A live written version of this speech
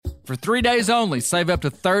For 3 days only, save up to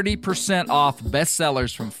 30% off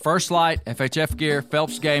bestsellers from First Light, FHF Gear,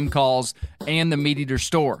 Phelps Game Calls, and the Meat Eater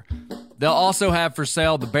store. They'll also have for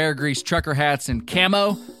sale the Bear Grease trucker hats in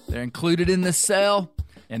camo. They're included in this sale,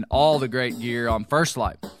 and all the great gear on First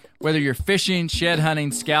Light. Whether you're fishing, shed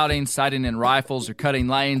hunting, scouting, sighting in rifles, or cutting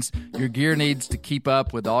lanes, your gear needs to keep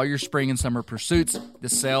up with all your spring and summer pursuits. The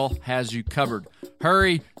sale has you covered.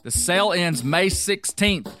 Hurry, the sale ends May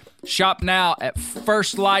 16th. Shop now at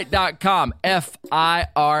firstlight.com,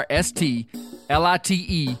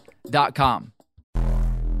 FIRSTLITE.com.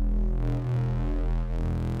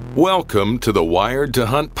 Welcome to the Wired to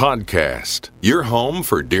Hunt podcast, your home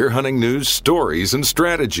for deer hunting news, stories, and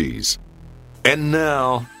strategies. And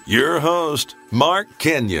now, your host, Mark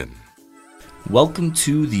Kenyon. Welcome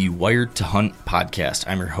to the Wired to Hunt podcast.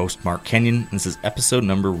 I'm your host, Mark Kenyon, and this is episode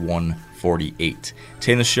number 148.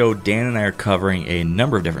 Today on the show, Dan and I are covering a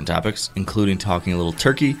number of different topics, including talking a little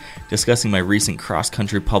turkey, discussing my recent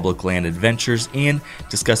cross-country public land adventures, and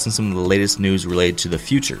discussing some of the latest news related to the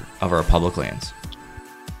future of our public lands.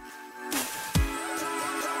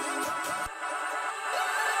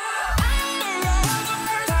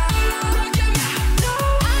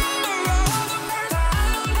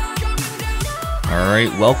 All right,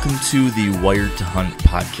 welcome to the Wired to Hunt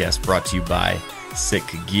podcast, brought to you by Sick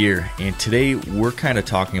Gear. And today we're kind of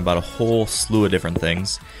talking about a whole slew of different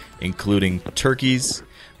things, including turkeys,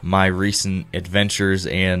 my recent adventures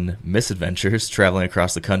and misadventures traveling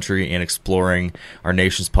across the country and exploring our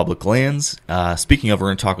nation's public lands. Speaking of, we're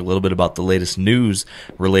going to talk a little bit about the latest news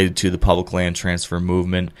related to the public land transfer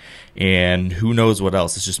movement, and who knows what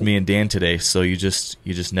else. It's just me and Dan today, so you just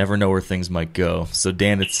never know where things might go. So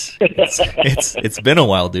Dan, it's been a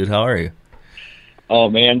while, dude. How are you? Oh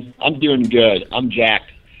man, I'm doing good. I'm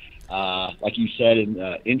jacked. Like you said in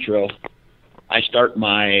the intro, I start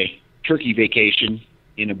my turkey vacation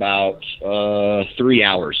in about 3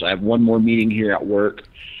 hours. I have one more meeting here at work,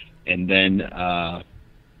 and then, well,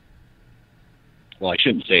 I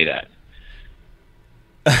shouldn't say that.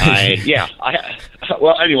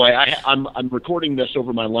 Well, anyway, I'm recording this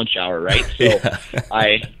over my lunch hour, right? So yeah.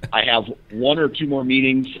 I have one or two more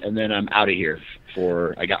meetings, and then I'm out of here.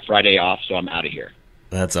 I got Friday off, so I'm out of here.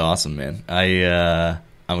 That's awesome, man.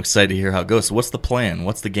 I'm excited to hear how it goes. So what's the plan?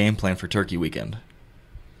 What's the game plan for Turkey Weekend?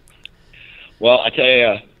 Well, I tell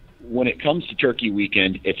you, when it comes to Turkey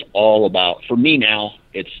Weekend, it's all about, for me now,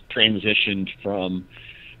 it's transitioned from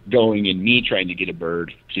going and me trying to get a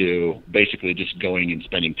bird to basically just going and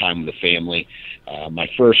spending time with the family. My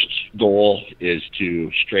first goal is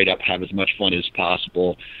to straight up have as much fun as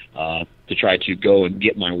possible, to try to go and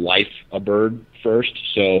get my wife a bird first.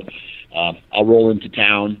 So I'll roll into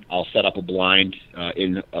town. I'll set up a blind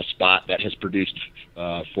in a spot that has produced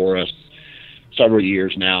for us several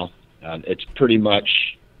years now. It's pretty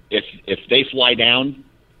much, if they fly down,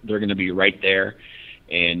 they're going to be right there.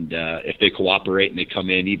 And if they cooperate and they come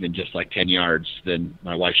in even just like 10 yards, then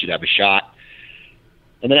my wife should have a shot.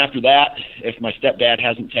 And then after that, if my stepdad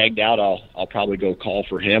hasn't tagged out, I'll probably go call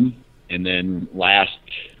for him. And then last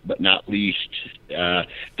but not least, if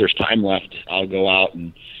there's time left, I'll go out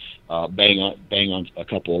and bang on a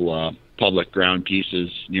couple public ground pieces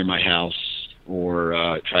near my house,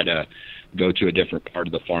 or try to go to a different part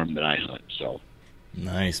of the farm that I hunt. So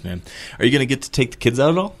nice, man. Are you going to get to take the kids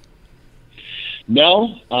out at all?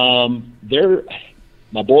 No,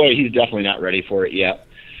 my boy, he's definitely not ready for it yet,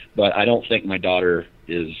 but I don't think my daughter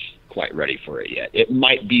is quite ready for it yet. It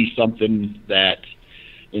might be something that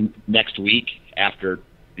in next week, after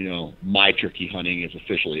my turkey hunting is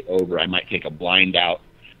officially over, I might take a blind out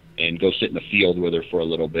and go sit in the field with her for a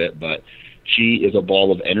little bit. But she is a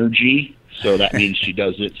ball of energy, so that means she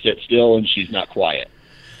doesn't sit still and she's not quiet.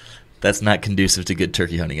 That's not conducive to good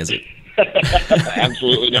turkey hunting, is it?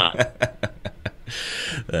 Absolutely not.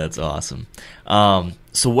 That's awesome.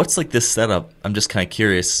 So what's like this setup? I'm just kind of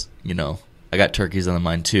curious, I got turkeys on the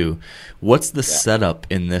mind too. What's the setup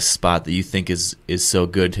in this spot that you think is so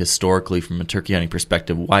good historically from a turkey hunting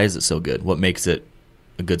perspective? Why is it so good? What makes it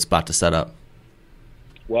a good spot to set up?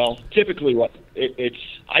 Well, typically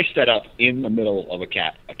I set up in the middle of a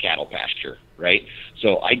cattle pasture, right?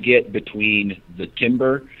 So I get between the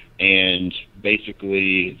timber and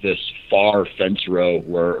basically this far fence row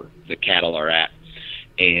where the cattle are at.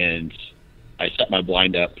 And I set my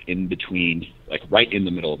blind up in between, like right in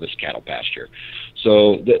the middle of this cattle pasture.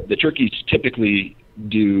 So the turkeys typically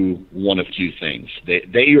do one of two things.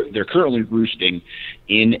 They're currently roosting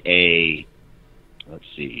in a,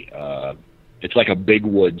 it's like a big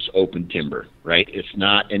woods open timber, right? It's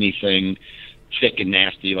not anything thick and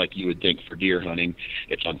nasty like you would think for deer hunting.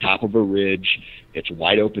 It's on top of a ridge. It's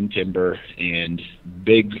wide open timber and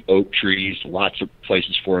big oak trees, lots of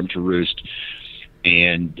places for them to roost.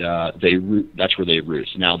 And that's where they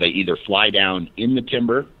roost. Now, they either fly down in the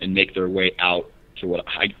timber and make their way out to what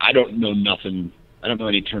I don't know nothing. I don't know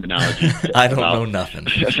any terminology. I don't know nothing.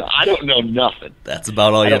 I don't know nothing. That's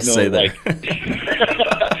about all you have to say there.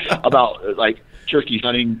 About turkey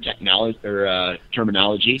hunting technology or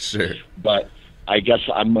terminology. Sure. But I guess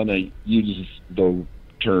I'm going to use the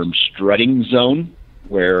term strutting zone,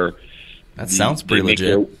 where that sounds pretty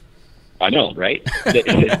legit. I know, right?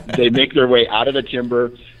 They make their way out of the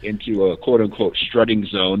timber into a quote-unquote strutting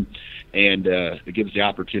zone, and it gives the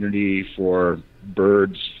opportunity for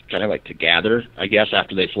birds kind of like to gather, I guess,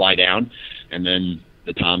 after they fly down, and then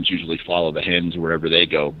the toms usually follow the hens wherever they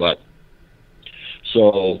go. But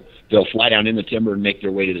so they'll fly down in the timber and make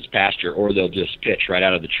their way to this pasture, or they'll just pitch right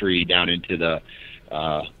out of the tree down into the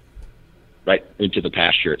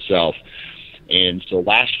pasture itself. And so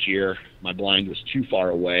last year, my blind was too far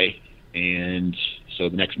away, and so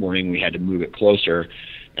the next morning we had to move it closer,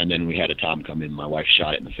 and then we had a tom come in. My wife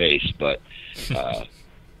shot it in the face, but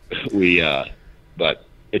but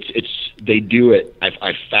they do it.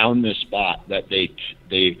 I found this spot that they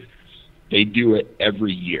do it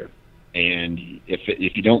every year, and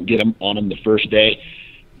if you don't get them on them the first day,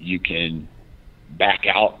 you can back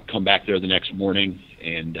out, come back there the next morning,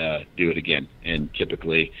 and do it again. And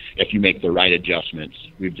typically, if you make the right adjustments,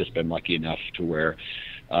 we've just been lucky enough to where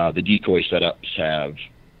the decoy setups have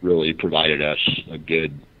really provided us a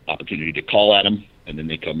good opportunity to call at them, and then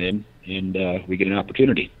they come in, and we get an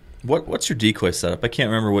opportunity. What's your decoy setup? I can't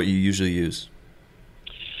remember what you usually use.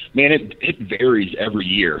 Man, it varies every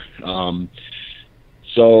year.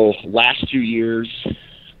 So last 2 years,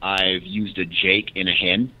 I've used a Jake and a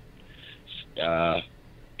hen,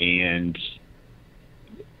 and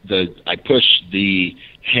I push the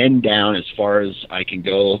hen down as far as I can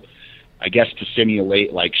go, I guess, to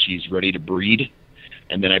simulate like she's ready to breed,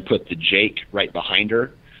 and then I put the Jake right behind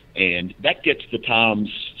her, and that gets the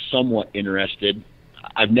toms somewhat interested.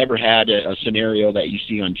 I've never had a scenario that you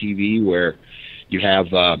see on TV where you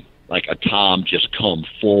have like a tom just come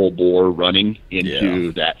full bore running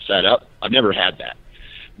into that setup. I've never had that,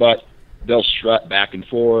 but they'll strut back and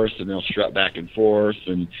forth, and they'll strut back and forth,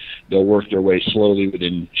 and they'll work their way slowly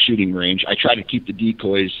within shooting range. I try to keep the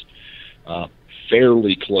decoys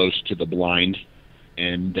fairly close to the blind,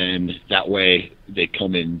 and then that way they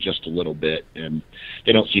come in just a little bit, and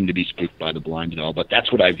they don't seem to be spooked by the blind at all. But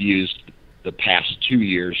that's what I've used the past 2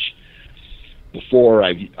 years. Before,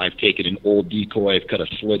 I've taken an old decoy, I've cut a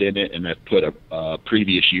slit in it, and I've put a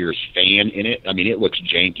previous year's fan in it. I mean, it looks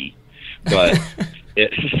janky, but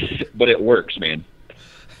it works, man.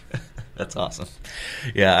 That's awesome.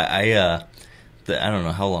 Yeah, I don't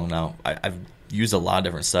know how long now. I've used a lot of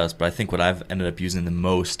different setups, but I think what I've ended up using the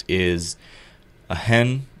most is a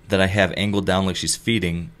hen that I have angled down like she's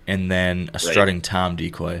feeding, and then a strutting tom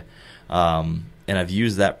decoy. And I've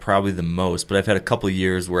used that probably the most, but I've had a couple of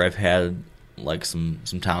years where I've had like some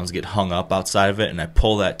toms get hung up outside of it, and I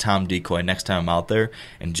pull that tom decoy next time I'm out there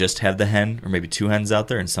and just have the hen or maybe two hens out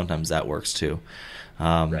there, and sometimes that works too.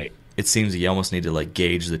 It seems that you almost need to like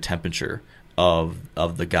gauge the temperature of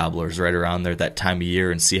the gobblers right around there that time of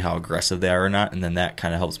year and see how aggressive they are or not, and then that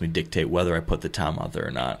kind of helps me dictate whether I put the tom out there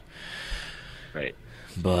or not. Right.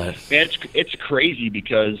 But man, it's crazy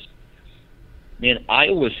because, man,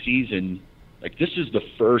 Iowa season, like, this is the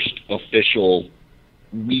first official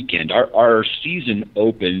weekend. Our season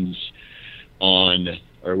opens on,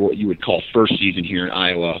 or what you would call first season here in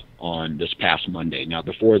Iowa, on this past Monday. Now,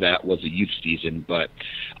 before that was a youth season, but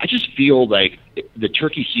I just feel like the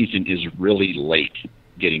turkey season is really late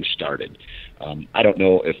getting started. I don't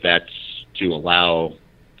know if that's to allow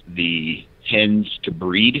the hens to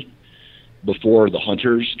breed before the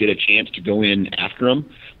hunters get a chance to go in after them,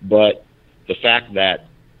 but the fact that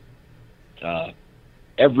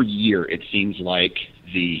every year it seems like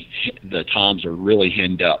the toms are really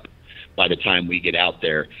henned up by the time we get out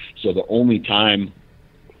there. So the only time,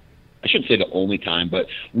 I shouldn't say the only time, but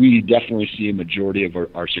we definitely see a majority of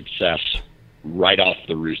our success right off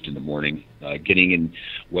the roost in the morning, getting in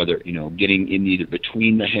either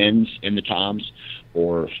between the hens and the toms,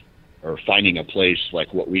 or finding a place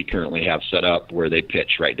like what we currently have set up where they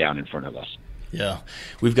pitch right down in front of us. Yeah,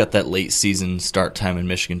 we've got that late season start time in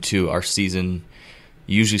Michigan too. Our season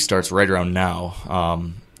usually starts right around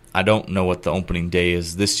now. I don't know what the opening day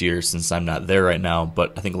is this year since I'm not there right now,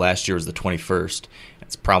 but I think last year was the 21st.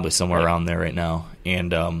 It's probably somewhere around there right now.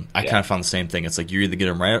 And I kind of found the same thing. It's like you either get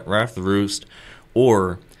them right off the roost,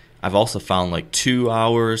 or I've also found like 2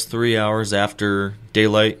 hours, 3 hours after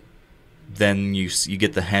daylight, then you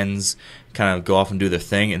get the hens kind of go off and do their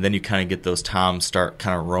thing, and then you kind of get those toms start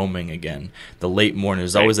kind of roaming again. The late morning,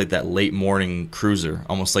 there's always like that late morning cruiser,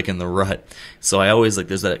 almost like in the rut. So I always like,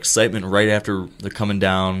 there's that excitement right after they're coming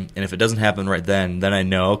down, and if it doesn't happen right then I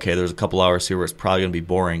know, okay, there's a couple hours here where it's probably going to be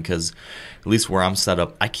boring, because at least where I'm set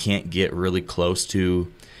up, I can't get really close to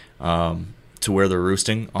where they're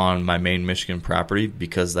roosting on my main Michigan property,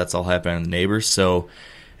 because that's all happening on the neighbors. So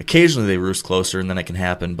occasionally they roost closer, and then it can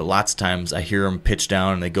happen. But lots of times I hear them pitch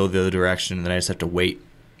down, and they go the other direction, and then I just have to wait.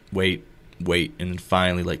 And then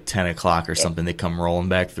finally, like 10 o'clock or something, they come rolling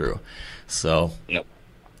back through. So, now,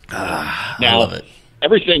 I love it.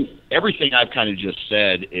 Everything I've kind of just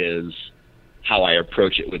said is how I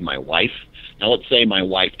approach it with my wife. Now, let's say my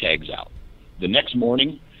wife tags out. The next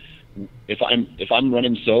morning, if I'm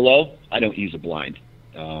running solo, I don't use a blind.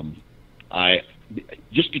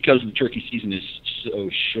 Just because the turkey season is so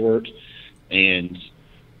short, and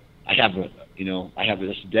I have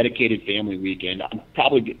this dedicated family weekend.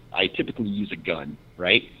 I typically use a gun,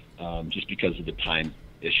 right? Just because of the time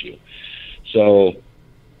issue. So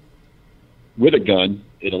with a gun,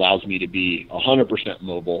 it allows me to be 100%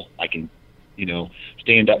 mobile. I can,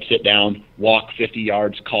 stand up, sit down, walk 50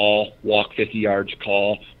 yards, call, walk 50 yards,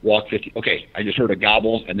 call, walk 50. Okay, I just heard a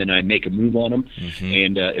gobble, and then I make a move on them. Mm-hmm.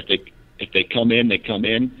 And if they come in, they come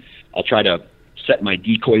in. I'll try to set my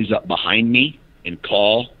decoys up behind me and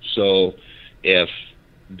call. So if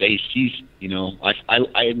they see,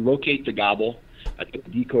 I locate the gobble, I put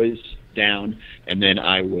the decoys down, and then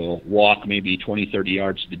I will walk maybe 20, 30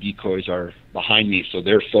 yards. The decoys are behind me, so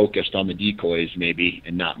they're focused on the decoys maybe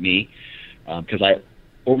and not me. Because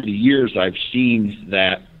over the years, I've seen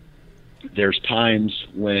that there's times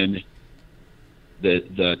when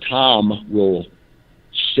the tom will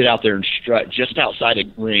sit out there and strut just outside of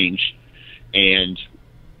range, and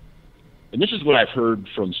this is what I've heard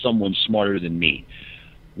from someone smarter than me.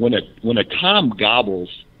 When a tom gobbles,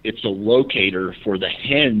 it's a locator for the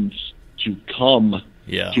hens to come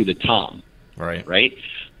to the tom. Right?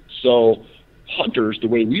 So hunters, the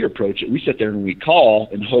way we approach it, we sit there and we call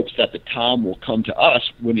in hopes that the tom will come to us,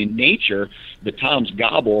 when in nature, the toms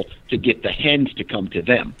gobble to get the hens to come to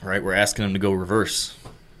them. Right, we're asking them to go reverse.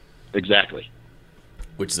 Exactly.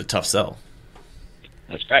 Which is a tough sell.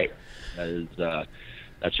 That's right.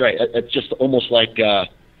 That's right. It's just almost like a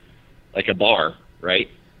bar, right?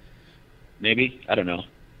 Maybe, I don't know.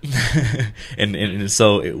 and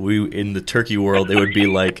so we in the turkey world, it would be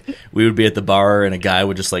like we would be at the bar, and a guy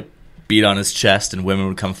would just like beat on his chest, and women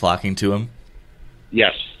would come flocking to him.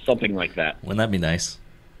 Yes, something like that. Wouldn't that be nice?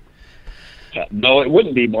 No, it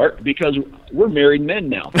wouldn't be, Mark, because we're married men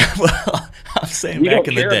now. Well, I'm saying we back don't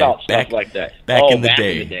in the care day. About stuff like that. Back in the back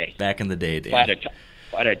day. in the day. Back in the day, Dan. If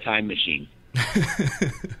I had a time machine.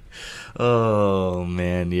 Oh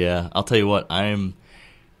man, yeah. I'll tell you what, I'm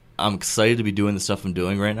excited to be doing the stuff I'm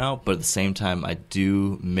doing right now, but at the same time, I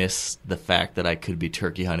do miss the fact that I could be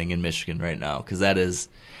turkey hunting in Michigan right now, because that is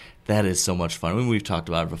so much fun. I mean, we've talked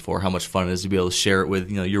about it before, how much fun it is to be able to share it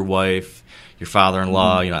with your wife, your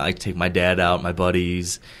father-in-law. I like to take my dad out, my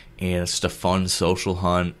buddies, and it's just a fun social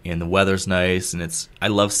hunt, and the weather's nice, and I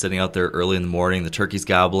love sitting out there early in the morning. The turkey's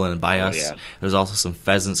gobbling, and by us, there's also some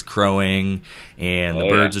pheasants crowing, and the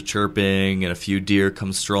birds are chirping, and a few deer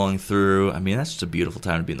come strolling through. I mean, that's just a beautiful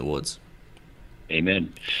time to be in the woods.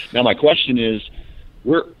 Amen. Now, my question is,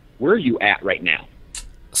 where are you at right now?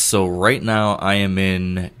 So right now I am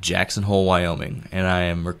in Jackson Hole, Wyoming, and I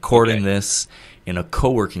am recording this in a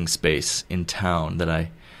co-working space in town that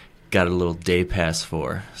I got a little day pass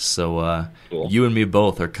for. So cool. You and me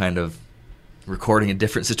both are kind of recording in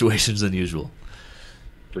different situations than usual.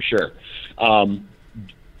 For sure.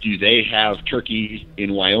 Do they have turkey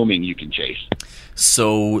in Wyoming you can chase?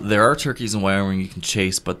 So there are turkeys in Wyoming you can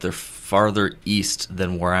chase, but they're farther east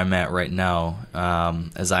than where I'm at right now,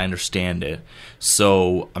 as I understand it.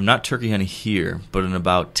 So I'm not turkey hunting here, but in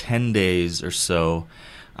about 10 days or so,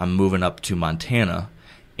 I'm moving up to Montana,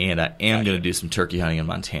 and I am going to do some turkey hunting in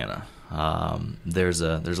Montana. There's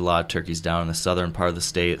a lot of turkeys down in the southern part of the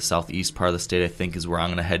state. The southeast part of the state, I think, is where I'm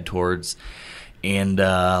going to head towards, and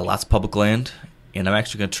lots of public land. And I'm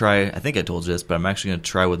actually going to try, I think I told you this, but I'm actually going to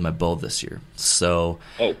try with my bow this year. So,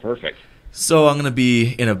 oh, perfect. So I'm going to be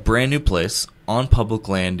in a brand new place on public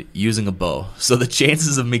land using a bow. So the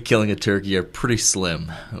chances of me killing a turkey are pretty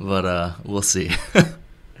slim, but we'll see.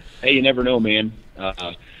 Hey, you never know, man.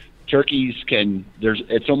 Turkeys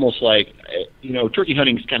it's almost like, turkey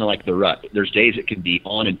hunting is kind of like the rut. There's days it can be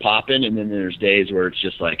on and popping, and then there's days where it's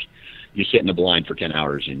just like, you sit in the blind for 10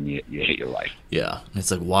 hours and you hate your life. Yeah,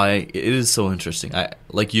 it's like, why? It is so interesting. I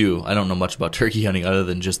don't know much about turkey hunting other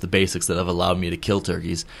than just the basics that have allowed me to kill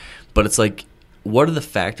turkeys. But it's like, what are the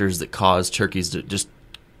factors that cause turkeys to just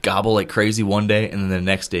gobble like crazy one day and then the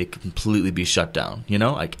next day completely be shut down? You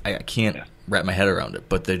know, I can't wrap my head around it,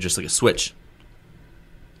 but they're just like a switch.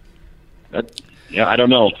 I don't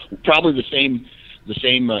know. Probably the same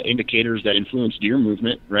indicators that influence deer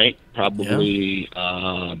movement, right? Probably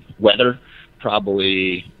weather,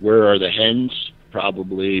 probably where are the hens,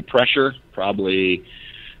 probably pressure, probably,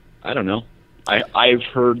 I don't know. I've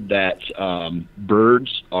heard that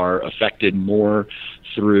birds are affected more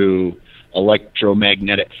through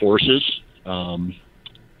electromagnetic forces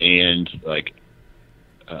and like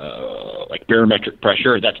barometric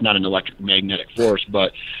pressure. That's not an electromagnetic force,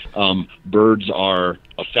 but birds are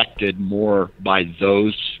affected more by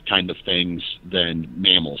those kind of things than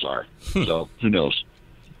mammals are. So who knows?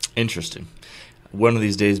 Interesting. One of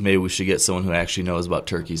these days, maybe we should get someone who actually knows about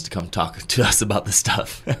turkeys to come talk to us about this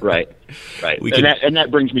stuff. Right. And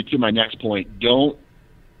that brings me to my next point. Don't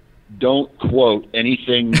quote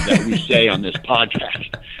anything that we say on this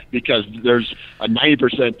podcast, because there's a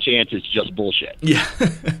 90% chance it's just bullshit. Yeah.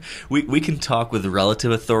 We can talk with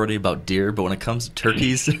relative authority about deer, but when it comes to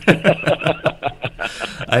turkeys,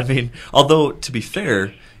 I mean, although to be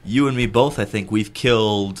fair, you and me both, I think we've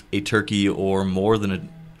killed a turkey or more than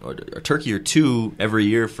a turkey or two every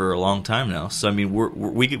year for a long time now. So I mean,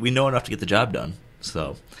 we know enough to get the job done.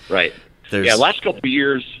 So right. Last couple of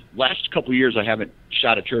years I haven't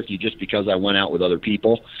shot a turkey just because I went out with other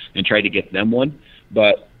people and tried to get them one.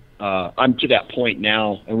 But I'm to that point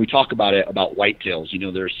now, and we talk about it about whitetails. You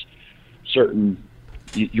know, there's certain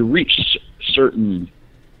you reach certain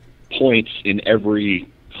points in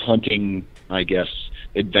every hunting, I guess,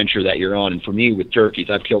 adventure that you're on. And for me, with turkeys,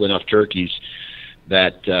 I've killed enough turkeys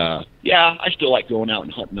that I still like going out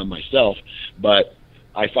and hunting them myself, but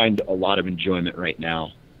I find a lot of enjoyment right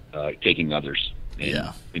now taking others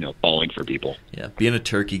and, calling for people. Yeah, being a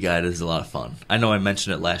turkey guide is a lot of fun. I know I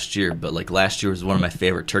mentioned it last year, but like last year was one of my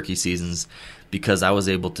favorite turkey seasons because I was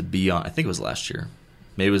able to be on, I think it was last year,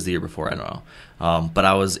 maybe it was the year before, I don't know, but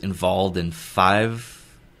I was involved in 5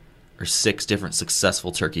 or 6 different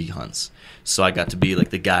successful turkey hunts. So I got to be like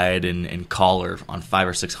the guide and caller on 5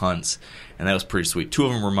 or 6 hunts, and that was pretty sweet. 2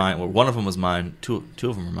 of them were mine. Well, one of them was mine. Two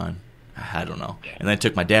of them were mine. I don't know. And then I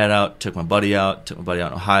took my dad out, took my buddy out in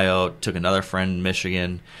Ohio, took another friend in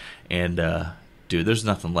Michigan, and dude, there's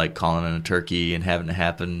nothing like calling in a turkey and having it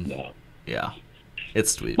happen. No. Yeah,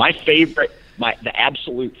 it's sweet. The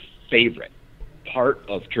absolute favorite part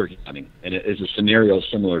of turkey hunting, and it is a scenario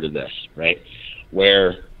similar to this, right,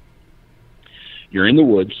 where you're in the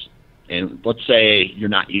woods, and let's say you're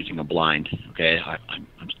not using a blind, okay? I'm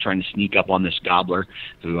trying to sneak up on this gobbler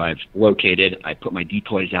who I've located. I put my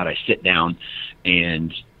decoys out, I sit down,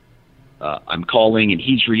 and I'm calling, and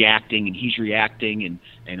he's reacting,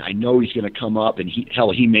 and I know he's going to come up, and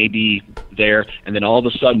he may be there, and then all of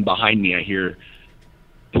a sudden behind me I hear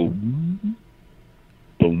boom,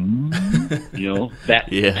 boom,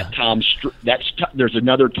 that Tom. There's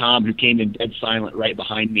another Tom who came in dead silent right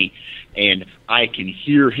behind me, and I can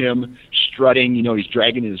hear him strutting. He's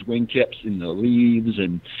dragging his wingtips in the leaves,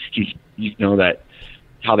 and he's that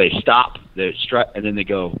how they stop, they strut, and then they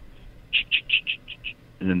go,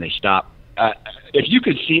 and then they stop. If you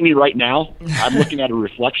could see me right now, I'm looking at a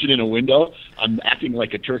reflection in a window. I'm acting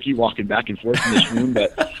like a turkey walking back and forth in this room,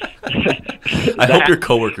 but I hope your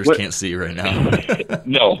coworkers can't see you right now.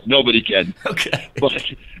 No, nobody can. Okay.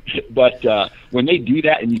 But when they do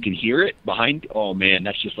that and you can hear it behind, oh man,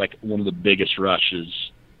 that's just like one of the biggest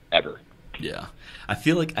rushes ever. Yeah. I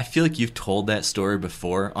feel like you've told that story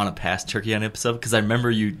before on a past turkey hunt episode, because I remember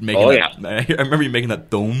you making I remember you making that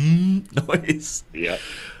boom noise. Yeah.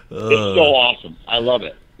 It's so awesome. I love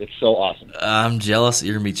it. It's so awesome. I'm jealous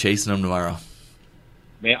you're going to be chasing them tomorrow.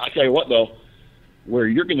 Man, I tell you what, though, where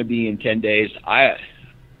you're going to be in 10 days,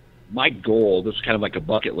 my goal, this is kind of like a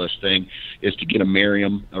bucket list thing, is to get a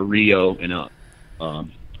Merriam, a Rio, and a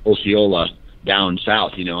Osceola down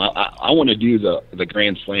south. I want to do the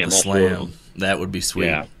Grand Slam. The Slam. That would be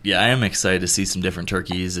sweet. Yeah, I am excited to see some different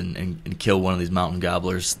turkeys and kill one of these mountain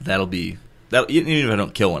gobblers. Even if I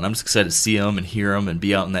don't kill one, I'm just excited to see them and hear them and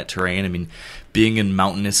be out in that terrain. I mean, being in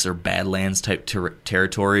mountainous or badlands type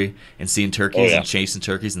territory and seeing turkeys and chasing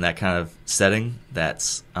turkeys in that kind of setting,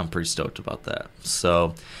 I'm pretty stoked about that.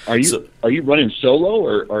 So, are you running solo,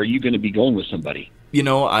 or are you going to be going with somebody? You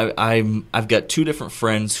know, I've got two different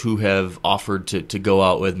friends who have offered to go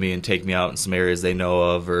out with me and take me out in some areas they know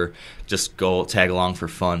of, or just go tag along for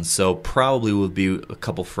fun. So probably will be a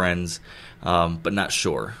couple friends, but not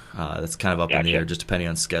sure. That's kind of up in the air, just depending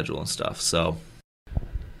on schedule and stuff. So.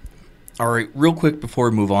 All right, real quick before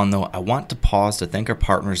we move on, though, I want to pause to thank our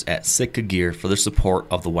partners at Sitka Gear for their support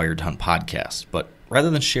of the Wired to Hunt podcast. But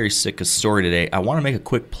rather than share Sitka's story today, I want to make a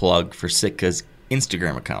quick plug for Sitka's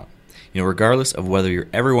Instagram account. You know, regardless of whether you're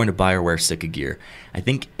ever going to buy or wear Sitka gear, I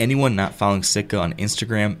think anyone not following Sitka on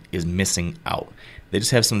Instagram is missing out. They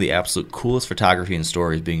just have some of the absolute coolest photography and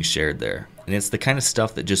stories being shared there. And it's the kind of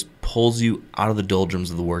stuff that just pulls you out of the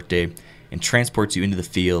doldrums of the workday and transports you into the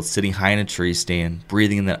field, sitting high in a tree stand,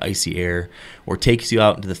 breathing in that icy air, or takes you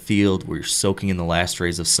out into the field where you're soaking in the last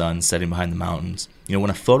rays of sun setting behind the mountains. You know, when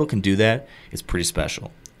a photo can do that, it's pretty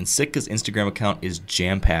special. And Sitka's Instagram account is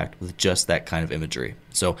jam-packed with just that kind of imagery.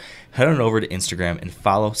 So head on over to Instagram and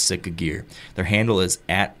follow Sitka Gear. Their handle is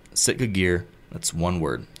 @SitkaGear. That's one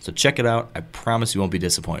word. So check it out. I promise you won't be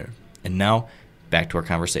disappointed. And now, back to our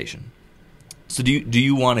conversation. So do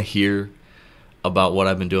you want to hear about what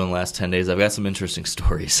I've been doing the last 10 days? I've got some interesting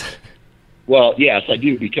stories. Well, yes, I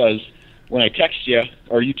do, because when I text you,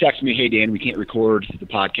 or you text me, hey, Dan, we can't record the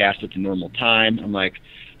podcast at the normal time, I'm like,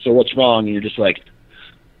 so what's wrong? And you're just like,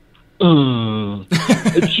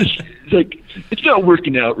 it's just like, it's not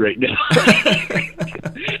working out right now.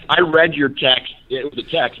 I read your text. It was a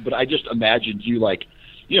text, but I just imagined you, like,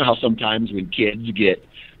 you know how sometimes when kids get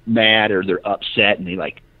mad or they're upset and they,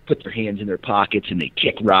 like, put their hands in their pockets and they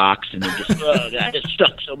kick rocks and they're just, that just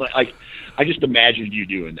stuck so much. I just imagined you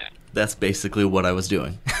doing that. That's basically what I was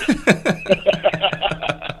doing.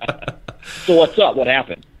 So what's up? What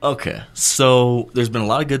happened? Okay, so there's been a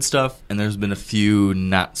lot of good stuff, and there's been a few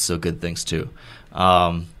not so good things too.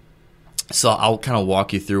 So I'll kind of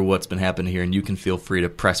walk you through what's been happening here, and you can feel free to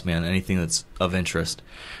press me on anything that's of interest.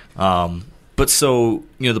 But so,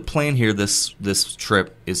 you know, the plan here, this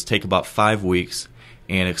trip, is take about 5 weeks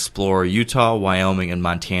and explore Utah, Wyoming, and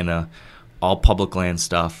Montana, all public land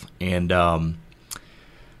stuff. And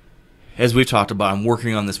as we've talked about, I'm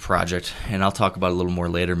working on this project, and I'll talk about it a little more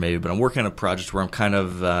later maybe, but I'm working on a project where I'm kind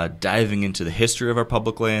of diving into the history of our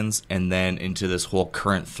public lands and then into this whole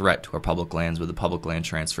current threat to our public lands with the public land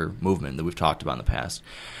transfer movement that we've talked about in the past.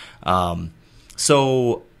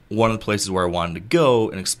 So one of the places where I wanted to go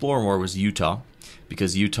and explore more was Utah,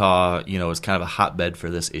 because Utah, you know, is kind of a hotbed for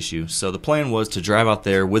this issue. So the plan was to drive out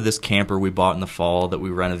there with this camper we bought in the fall that we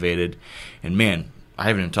renovated. And man, I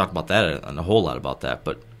haven't even talked about that, a whole lot about that,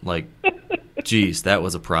 but like, geez, that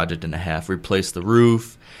was a project and a half. Replaced the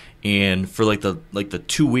roof, and for like the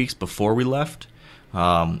 2 weeks before we left,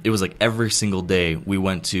 it was like every single day we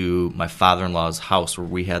went to my father-in-law's house where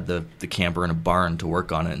we had the camper in a barn to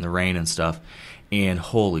work on it in the rain and stuff. And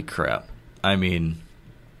holy crap, I mean,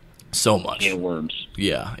 so much. Can of worms.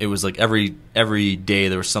 Yeah, it was like every day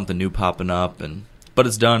there was something new popping up, but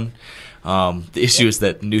it's done. The issue is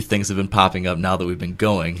that new things have been popping up now that we've been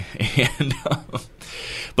going. And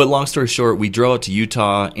but long story short, we drove out to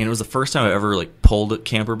Utah, and it was the first time I ever like pulled a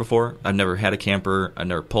camper before. I've never had a camper. I've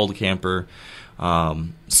never pulled a camper.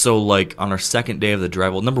 So like on our second day of the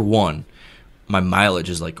drive, well, number one, my mileage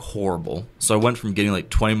is like horrible. So I went from getting like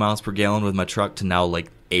 20 miles per gallon with my truck to now like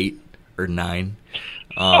 8 or 9.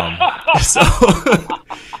 So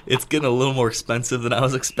it's getting a little more expensive than I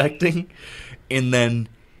was expecting. And then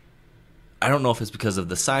I don't know if it's because of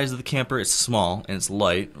the size of the camper. It's small and it's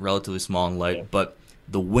light, relatively small and light, but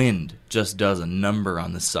the wind just does a number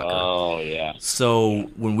on this sucker. Oh, yeah. So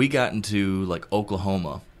when we got into like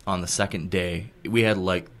Oklahoma on the second day, we had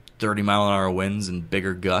like 30-mile-an-hour winds and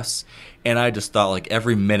bigger gusts, and I just thought like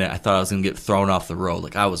every minute I thought I was going to get thrown off the road.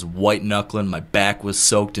 Like I was white-knuckling, my back was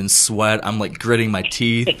soaked in sweat, I'm like gritting my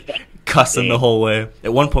teeth, cussing the whole way.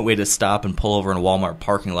 At one point we had to stop and pull over in a Walmart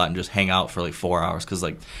parking lot and just hang out for like 4 hours because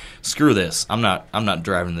like, screw this, I'm not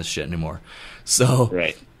driving this shit anymore. So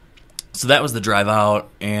right. So that was the drive out,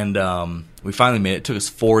 and we finally made it. It took us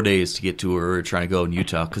 4 days to get to where we were trying to go in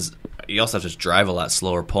Utah because you also have to just drive a lot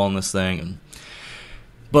slower pulling this thing.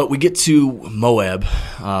 But we get to Moab,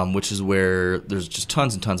 which is where there's just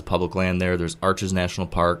tons and tons of public land there. There's Arches National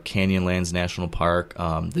Park, Canyonlands National Park,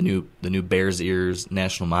 the new Bears Ears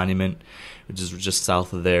National Monument, which is just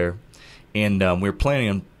south of there. And we were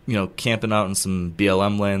planning on camping out in some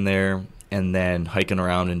BLM land there, and then hiking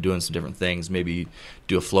around and doing some different things, maybe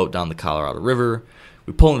do a float down the Colorado River.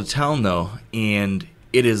 We pull into town, though, and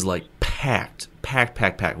it is, like, packed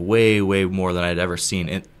packed, way more than I'd ever seen.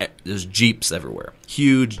 And there's Jeeps everywhere,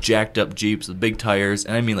 huge jacked up Jeeps with big tires,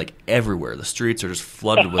 and I mean like everywhere. The streets are just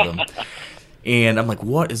flooded with them. And I'm like,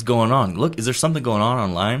 what is going on? Look, is there something going on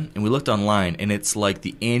online? And we looked online, and it's like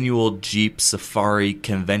the annual Jeep Safari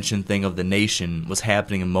convention thing of the nation was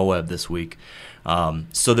happening in Moab this week.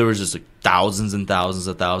 So there was just like thousands and thousands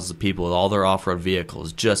of people with all their off-road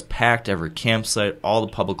vehicles, just packed every campsite. All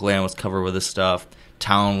the public land was covered with this stuff.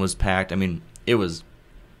 Town was packed. I mean, it was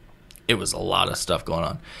a lot of stuff going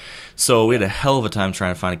on. So we had a hell of a time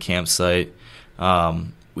trying to find a campsite.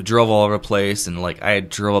 We drove all over the place, and like I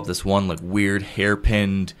drove up this one like weird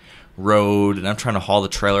hairpinned road, and I'm trying to haul the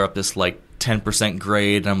trailer up this like 10%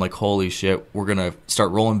 grade, and I'm like, holy shit, we're gonna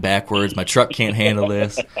start rolling backwards. My truck can't handle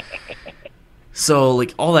this. So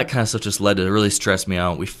like all that kind of stuff just led to really stress me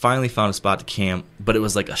out. We finally found a spot to camp, but it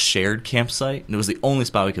was like a shared campsite, and it was the only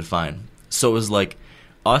spot we could find. So it was like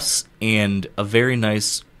us and a very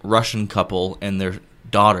nice Russian couple and their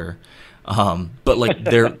daughter, but like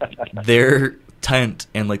their tent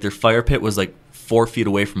and like their fire pit was like 4 feet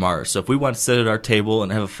away from ours. So if we wanted to sit at our table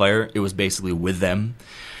and have a fire, it was basically with them.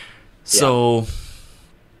 So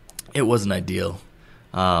it wasn't ideal.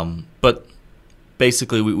 But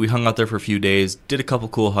basically we hung out there for a few days, did a couple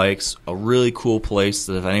cool hikes. A really cool place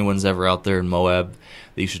that if anyone's ever out there in Moab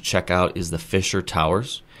that you should check out is the Fisher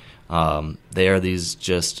Towers. They are these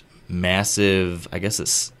just massive, I guess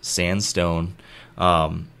it's sandstone,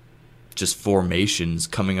 just formations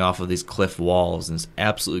coming off of these cliff walls, and it's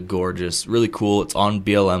absolutely gorgeous, really cool. It's on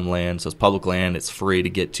BLM land, so it's public land. It's free to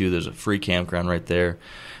get to. There's a free campground right there.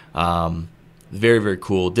 Very, very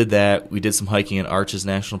cool. Did that. We did some hiking in Arches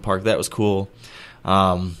National Park. That was cool.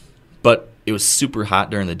 But it was super hot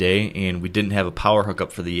during the day, and we didn't have a power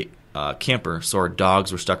hookup for the camper, so our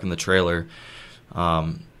dogs were stuck in the trailer,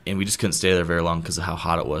 and we just couldn't stay there very long because of how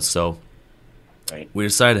hot it was. So we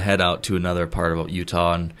decided to head out to another part of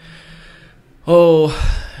Utah, and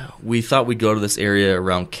we thought we'd go to this area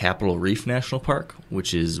around Capitol Reef National Park,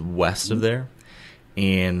 which is west of there.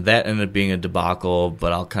 And that ended up being a debacle,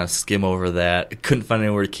 but I'll kind of skim over that. Couldn't find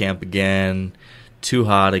anywhere to camp again. Too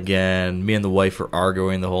hot again. Me and the wife were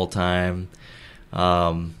arguing the whole time.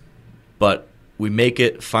 But we make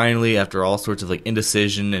it finally after all sorts of like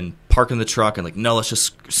indecision and parking the truck and like, no, let's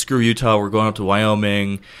just screw Utah. We're going up to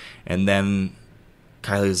Wyoming. And then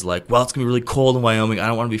Kylie's like, well, it's going to be really cold in Wyoming. I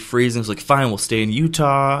don't want to be freezing. I was like, fine, we'll stay in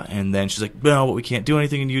Utah. And then she's like, no, but we can't do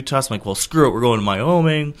anything in Utah. So I'm like, well, screw it. We're going to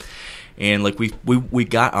Wyoming. And like we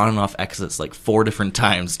got on and off exits like 4 different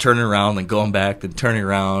times, turning around, then going back, then turning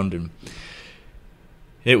around. And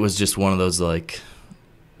it was just one of those like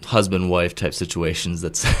husband-wife type situations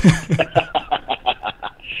that's...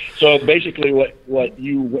 So basically what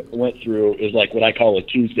you went through is like what I call a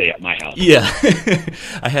Tuesday at my house. Yeah.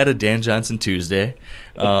 I had a Dan Johnson Tuesday.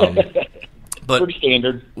 But pretty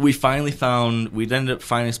standard. We ended up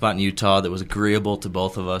finding a spot in Utah that was agreeable to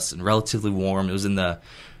both of us and relatively warm. It was in the,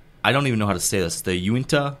 I don't even know how to say this, the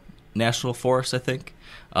Uinta National Forest, I think.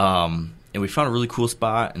 And we found a really cool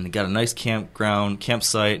spot, and it got a nice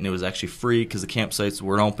campsite, and it was actually free because the campsites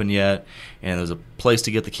weren't open yet, and there was a place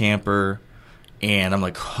to get the camper. And I'm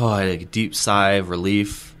like, I had a deep sigh of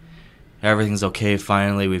relief. Everything's okay,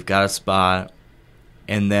 finally. We've got a spot.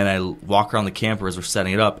 And then I walk around the camper as we're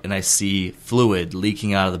setting it up, and I see fluid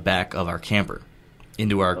leaking out of the back of our camper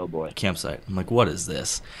into our campsite. I'm like, what is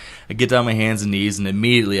this? I get down on my hands and knees, and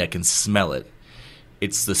immediately I can smell it.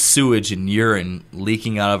 It's the sewage and urine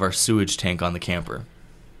leaking out of our sewage tank on the camper.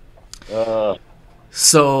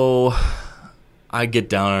 So I get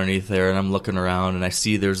down underneath there, and I'm looking around, and I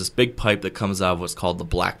see there's this big pipe that comes out of what's called the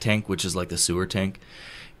black tank, which is like the sewer tank.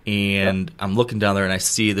 And I'm looking down there, and I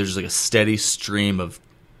see there's like a steady stream of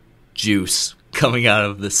juice coming out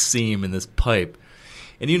of this seam in this pipe.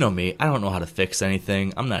 And you know me, I don't know how to fix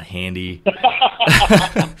anything. I'm not handy.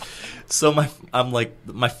 So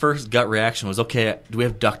my first gut reaction was, okay, do we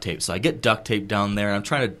have duct tape? So I get duct tape down there, and I'm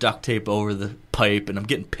trying to duct tape over the pipe, and I'm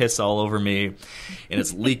getting piss all over me, and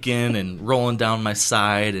it's leaking and rolling down my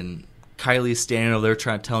side, and Kylie's standing over there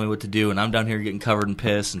trying to tell me what to do, and I'm down here getting covered in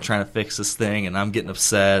piss and trying to fix this thing, and I'm getting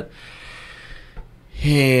upset.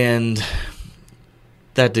 And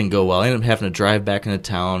that didn't go well. I ended up having to drive back into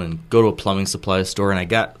town and go to a plumbing supply store, and I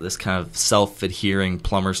got this kind of self-adhering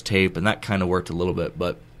plumber's tape, and that kind of worked a little bit,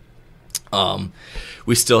 but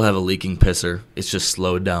we still have a leaking pisser. It's just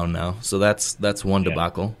slowed down now. So that's one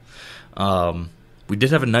debacle. We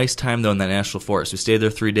did have a nice time, though, in that national forest. We stayed there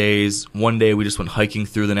 3 days. One day we just went hiking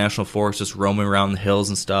through the national forest, just roaming around the hills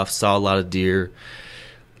and stuff. Saw a lot of deer.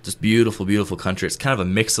 Just beautiful, beautiful country. It's kind of a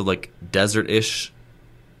mix of, like, desert-ish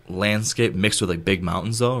landscape mixed with like big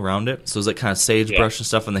mountains though around it. So it was like kind of sagebrush and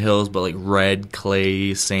stuff in the hills, but like red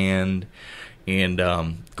clay, sand, and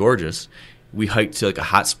gorgeous. We hiked to like a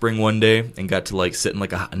hot spring one day and got to like sit in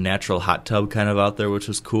like a natural hot tub kind of out there, which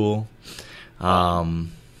was cool. So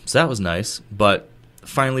that was nice. But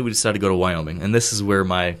finally we decided to go to Wyoming, and this is where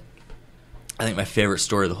I think my favorite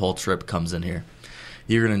story of the whole trip comes in here.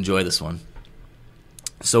 You're going to enjoy this one.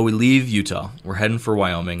 So we leave Utah. We're heading for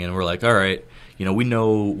Wyoming, and we're like, all right, we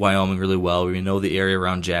know Wyoming really well. We know the area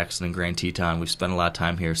around Jackson and Grand Teton. We've spent a lot of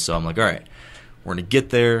time here. So I'm like, all right, we're going to get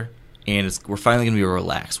there, and we're finally going to be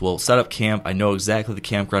relaxed. We'll set up camp. I know exactly the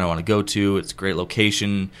campground I want to go to. It's a great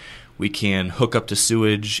location. We can hook up to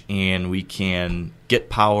sewage, and we can get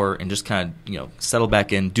power and just kind of, settle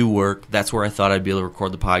back in, do work. That's where I thought I'd be able to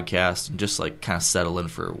record the podcast and just like kind of settle in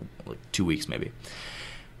for like 2 weeks maybe.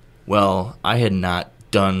 Well, I had not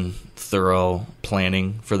done thorough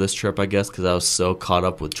planning for this trip, I guess, because I was so caught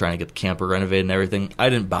up with trying to get the camper renovated and everything. I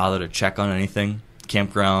didn't bother to check on anything,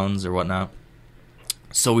 campgrounds or whatnot.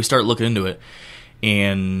 So we start looking into it,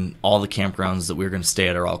 and all the campgrounds that we were going to stay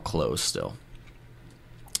at are all closed still.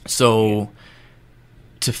 So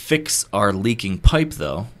to fix our leaking pipe,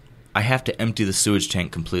 though, I have to empty the sewage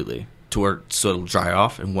tank completely so it'll dry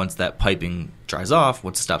off, and once that piping dries off,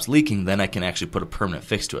 once it stops leaking, then I can actually put a permanent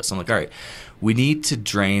fix to it. So I'm like, all right, we need to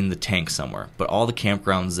drain the tank somewhere, but all the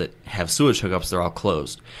campgrounds that have sewage hookups, they're all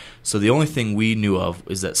closed. So the only thing we knew of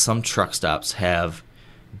is that some truck stops have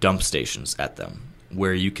dump stations at them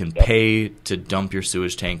where you can pay to dump your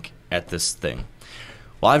sewage tank at this thing.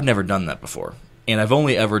 Well, I've never done that before, and I've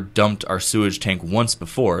only ever dumped our sewage tank once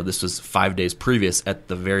before. This was 5 days previous at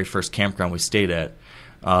the very first campground we stayed at.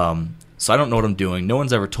 So I don't know what I'm doing. No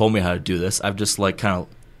one's ever told me how to do this. I've just like kind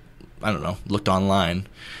of, looked online.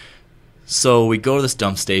 So we go to this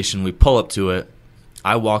dump station. We pull up to it.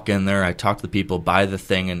 I walk in there. I talk to the people, buy the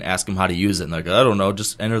thing, and ask them how to use it. And they're like, I don't know,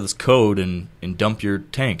 just enter this code and dump your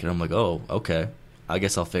tank. And I'm like, oh, okay. I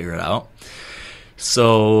guess I'll figure it out.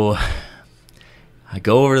 So I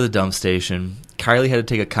go over to the dump station. Kylie had to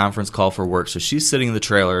take a conference call for work, so she's sitting in the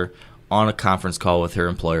trailer on a conference call with her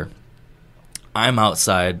employer. I'm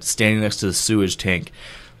outside, standing next to the sewage tank,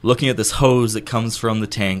 looking at this hose that comes from the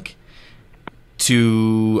tank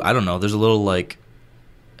to, there's a little I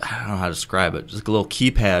don't know how to describe it, just a little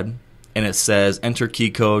keypad, and it says, enter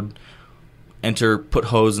key code, put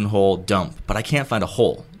hose in hole, dump. But I can't find a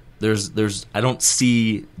hole. I don't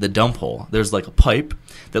see the dump hole. There's like a pipe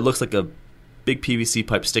that looks like a big PVC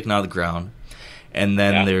pipe sticking out of the ground, and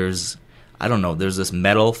then there's this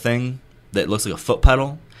metal thing that looks like a foot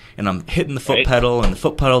pedal. And I'm hitting the foot pedal, and the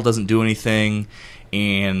foot pedal doesn't do anything.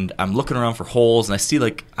 And I'm looking around for holes, and I see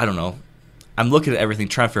I'm looking at everything,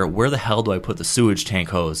 trying to figure out where the hell do I put the sewage tank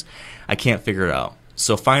hose. I can't figure it out.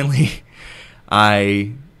 So finally,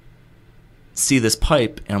 I see this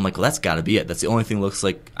pipe, and I'm like, well, that's got to be it. That's the only thing that looks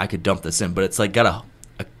like I could dump this in. But it's like got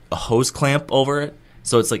a hose clamp over it,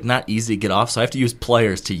 so it's like not easy to get off. So I have to use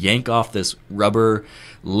pliers to yank off this rubber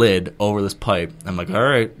lid over this pipe. I'm like, all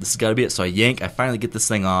right, this has got to be it. So I finally get this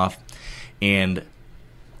thing off, and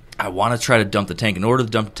I want to try to dump the tank. In order to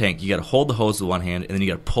dump the tank, you got to hold the hose with one hand, and then you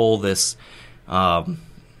got to pull this, I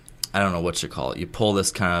don't know what you call it. You pull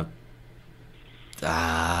this kind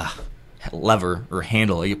of lever or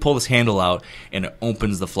handle. You pull this handle out, and it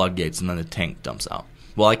opens the floodgates, and then the tank dumps out.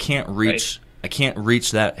 Well, I can't reach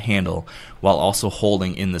that handle while also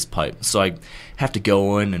holding in this pipe. So I have to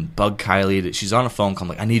go in and bug Kylie. She's on a phone call. I'm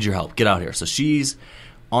like, I need your help. Get out here. So she's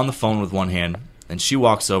on the phone with one hand, and she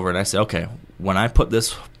walks over, and I say, okay, when I put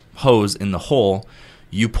this hose in the hole,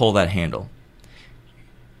 you pull that handle.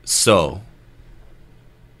 So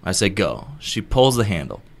I say, go. She pulls the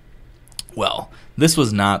handle. Well, this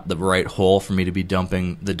was not the right hole for me to be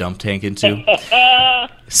dumping the dump tank into.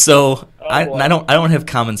 So I don't have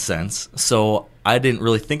common sense. So I didn't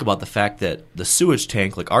really think about the fact that the sewage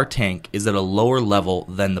tank, like our tank, is at a lower level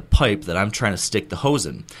than the pipe that I'm trying to stick the hose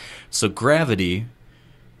in. So gravity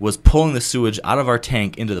was pulling the sewage out of our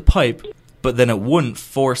tank into the pipe, but then it wouldn't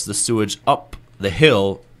force the sewage up the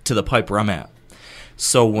hill to the pipe where I'm at.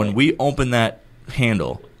 So when we open that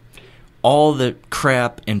handle, all the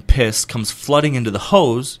crap and piss comes flooding into the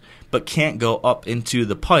hose, but can't go up into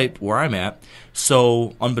the pipe where I'm at.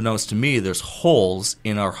 So unbeknownst to me, there's holes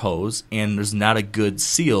in our hose, and there's not a good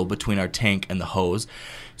seal between our tank and the hose.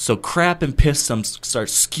 So crap and piss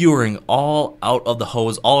starts skewering all out of the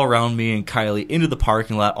hose, all around me and Kylie, into the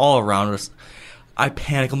parking lot, all around us. I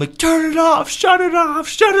panic. I'm like, turn it off, shut it off,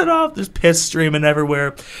 shut it off. There's piss streaming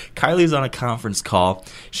everywhere. Kylie's on a conference call.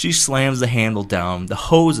 She slams the handle down. The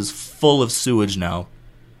hose is full of sewage now.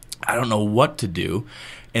 I don't know what to do.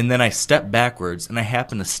 And then I step backwards, and I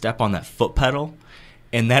happen to step on that foot pedal,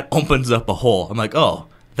 and that opens up a hole. I'm like, oh,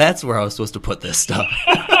 that's where I was supposed to put this stuff.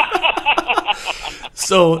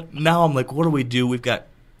 So now I'm like, what do? We've got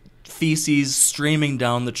feces streaming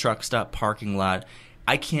down the truck stop parking lot.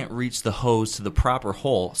 I can't reach the hose to the proper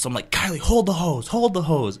hole. So I'm like, Kylie, hold the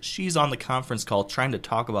hose. She's on the conference call trying to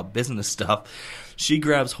talk about business stuff. She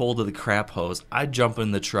grabs hold of the crap hose. I jump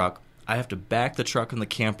in the truck. I have to back the truck and the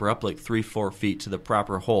camper up like 3-4 feet to the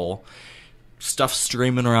proper hole. Stuff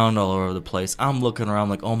streaming around all over the place. I'm looking around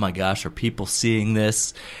like, oh my gosh, are people seeing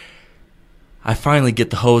this? I finally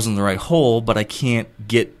get the hose in the right hole, but I can't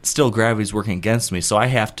get, still gravity's working against me, so I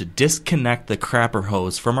have to disconnect the crapper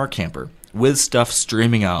hose from our camper with stuff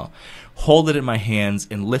streaming out, hold it in my hands,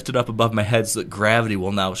 and lift it up above my head so that gravity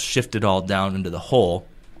will now shift it all down into the hole.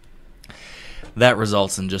 That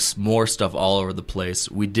results in just more stuff all over the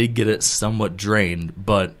place. We did get it somewhat drained,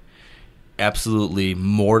 but absolutely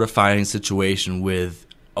mortifying situation with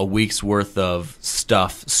a week's worth of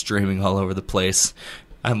stuff streaming all over the place.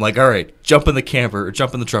 I'm like, all right, jump in the camper or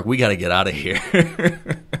jump in the truck. We got to get out of here.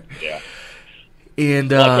 Yeah.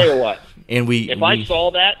 And I'll tell you what. And if I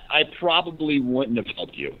saw that, I probably wouldn't have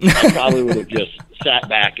helped you. I probably would have just sat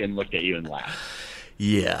back and looked at you and laughed.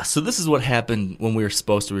 Yeah. So this is what happened when we were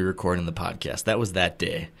supposed to be recording the podcast. That was that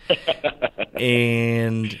day.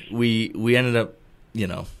 And we ended up,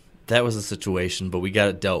 that was the situation, but we got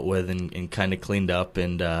it dealt with and kind of cleaned up.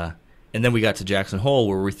 And then we got to Jackson Hole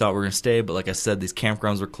where we thought we were going to stay. But like I said, these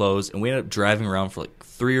campgrounds were closed. And we ended up driving around for like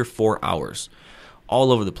 3 or 4 hours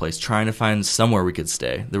all over the place trying to find somewhere we could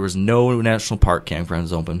stay. There was no national park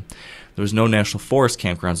campgrounds open. There was no national forest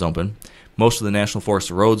campgrounds open. Most of the national forest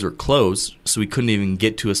roads were closed, so we couldn't even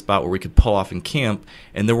get to a spot where we could pull off and camp.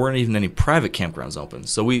 And there weren't even any private campgrounds open.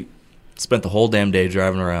 So we spent the whole damn day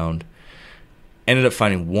driving around. Ended up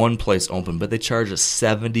finding one place open, but they charged us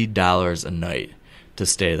 $70 a night to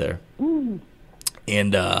stay there. Ooh.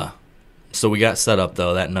 And so we got set up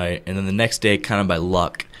though that night, and then the next day, kind of by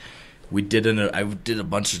luck, I did a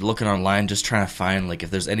bunch of looking online, just trying to find like if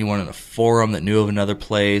there's anyone in a forum that knew of another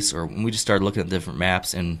place, or we just started looking at different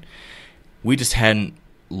maps, and we just hadn't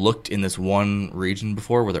looked in this one region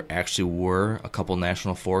before where there actually were a couple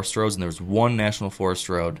national forest roads, and there was one national forest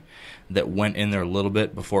road that went in there a little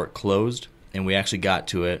bit before it closed, and we actually got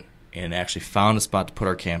to it and actually found a spot to put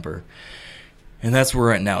our camper. And that's where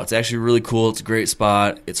we're at now. It's actually really cool. It's a great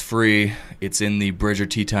spot. It's free. It's in the Bridger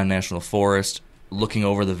Teton National Forest, looking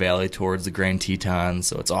over the valley towards the Grand Teton,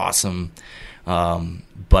 so it's awesome.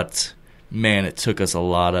 But, man, it took us a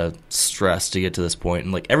lot of stress to get to this point.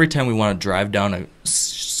 And, like, every time we want to drive down a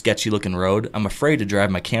sketchy-looking road, I'm afraid to drive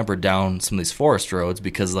my camper down some of these forest roads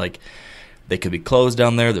because, like, they could be closed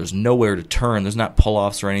down there. There's nowhere to turn. There's not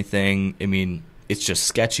pull-offs or anything. I mean, it's just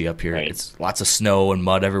sketchy up here. Right. It's lots of snow and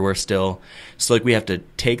mud everywhere still. So, like, we have to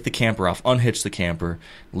take the camper off, unhitch the camper,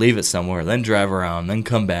 leave it somewhere, then drive around, then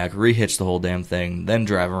come back, rehitch the whole damn thing, then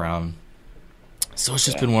drive around. So it's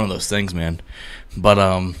just been one of those things, man. But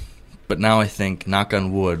now I think, knock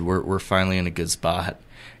on wood, we're finally in a good spot.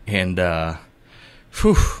 And,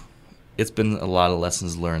 it's been a lot of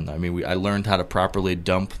lessons learned. I mean, I learned how to properly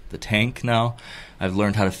dump the tank now. I've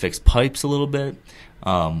learned how to fix pipes a little bit.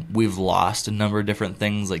 We've lost a number of different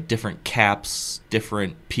things, like different caps,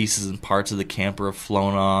 different pieces and parts of the camper have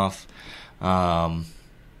flown off.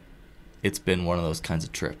 It's been one of those kinds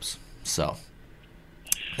of trips. So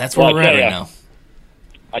that's where we're at right now.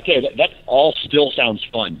 I tell you, that all still sounds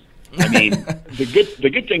fun. I mean, the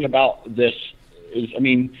good thing about this is, I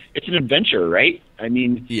mean, it's an adventure, right? I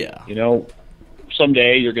mean, yeah.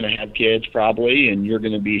 Someday you're going to have kids probably, and you're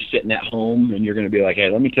going to be sitting at home, and you're going to be like,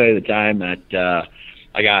 hey, let me tell you the time that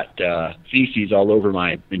I got feces all over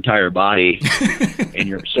my entire body,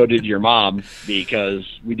 and so did your mom, because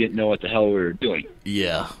we didn't know what the hell we were doing.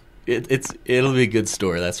 Yeah, it'll be a good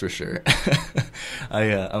story, that's for sure.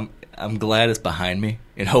 I'm glad it's behind me,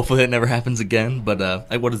 and hopefully it never happens again. But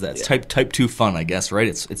what is that? It's type 2 fun, I guess, right?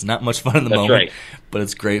 It's not much fun in the moment, right, but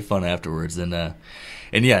it's great fun afterwards.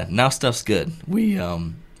 And yeah, now stuff's good. We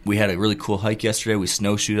had a really cool hike yesterday. We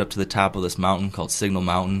snowshoed up to the top of this mountain called Signal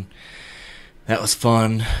Mountain. That was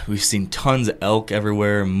fun. We've seen tons of elk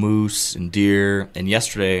everywhere, moose and deer. And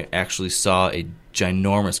yesterday actually saw a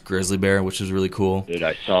ginormous grizzly bear, which was really cool. Dude,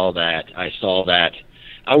 I saw that.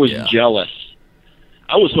 I was jealous.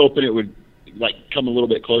 I was hoping it would come a little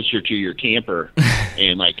bit closer to your camper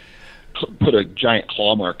and put a giant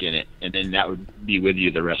claw mark in it, and then that would be with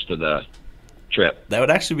you the rest of the trip. That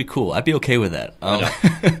would actually be cool. I'd be okay with that.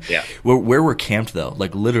 Yeah. Where we're camped though,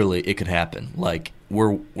 literally it could happen.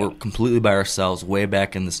 we're completely by ourselves, way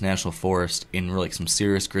back in this national forest, in like some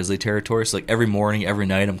serious grizzly territory. So like every morning, every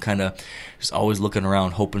night, I'm kind of just always looking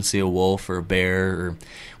around, hoping to see a wolf or a bear. Or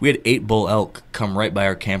we had 8 bull elk come right by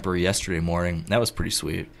our camper yesterday morning. That was pretty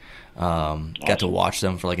sweet. Awesome. Got to watch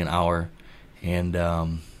them for like an hour, and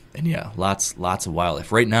yeah, lots of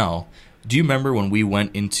wildlife. Right now, do you remember when we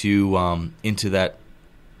went into that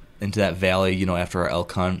valley, you know, after our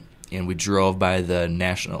elk hunt, and we drove by the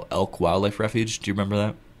National Elk Wildlife Refuge? Do you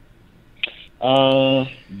remember that?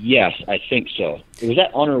 Yes, I think so. Was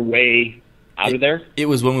that on our way out of there? It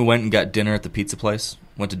was when we went and got dinner at the pizza place.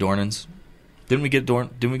 Went to Dornan's. Didn't we go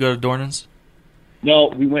to Dornan's? No,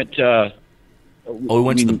 we went. We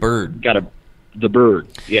went to the Bird. The Bird.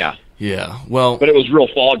 Yeah. Yeah. Well, but it was real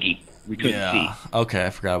foggy. We couldn't see. Okay, I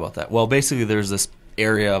forgot about that. Well, basically, there's this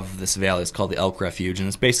area of this valley. It's called the Elk Refuge, and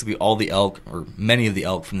it's basically all the elk, or many of the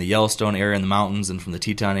elk, from the Yellowstone area in the mountains, and from the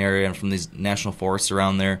Teton area, and from these national forests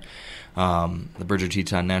around there, the Bridger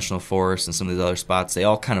Teton National Forest, and some of these other spots. They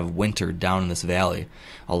all kind of winter down in this valley.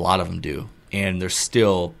 A lot of them do, and there's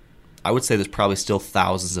still, I would say, there's probably still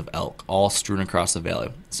thousands of elk all strewn across the valley.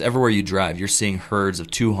 So everywhere you drive, you're seeing herds of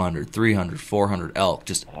 200, 300, 400 elk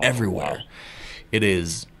just everywhere. Wow. It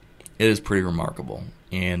is pretty remarkable.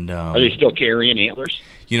 And are they still carrying antlers?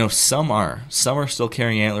 You know, some are still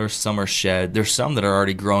carrying antlers. Some are shed. There's some that are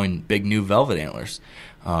already growing big new velvet antlers,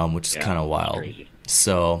 which is kind of wild. Crazy.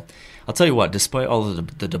 So I'll tell you what, despite all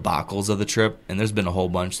of the debacles of the trip, and there's been a whole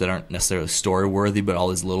bunch that aren't necessarily story worthy, but all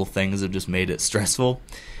these little things have just made it stressful.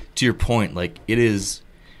 To your point, like, it is,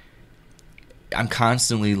 I'm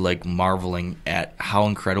constantly like marveling at how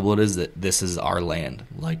incredible it is that this is our land.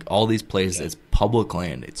 Like, all these places, it's public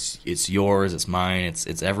land. It's yours, it's mine,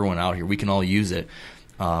 it's everyone out here. We can all use it,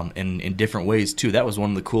 and in different ways too. That was one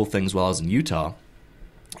of the cool things while I was in Utah,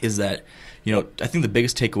 is that, you know, I think the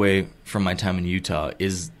biggest takeaway from my time in Utah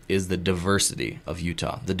is the diversity of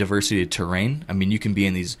Utah, the diversity of terrain. I mean, you can be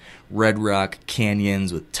in these red rock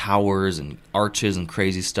canyons with towers and arches and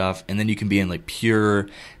crazy stuff, and then you can be in like pure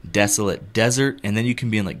desolate desert, and then you can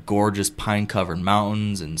be in like gorgeous pine-covered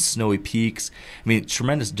mountains and snowy peaks. I mean,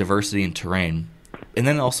 tremendous diversity in terrain, and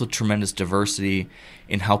then also tremendous diversity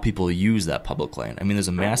in how people use that public land. I mean, there's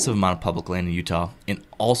a massive amount of public land in Utah, and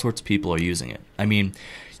all sorts of people are using it. I mean,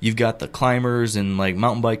 you've got the climbers and like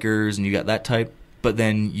mountain bikers, and you got that type. But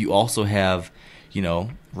then you also have, you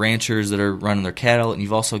know, ranchers that are running their cattle, and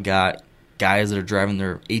you've also got guys that are driving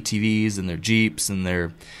their ATVs and their Jeeps and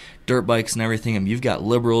their dirt bikes and everything. I mean, you've got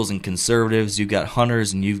liberals and conservatives, you've got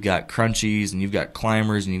hunters, and you've got crunchies, and you've got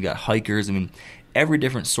climbers, and you've got hikers. I mean, every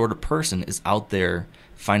different sort of person is out there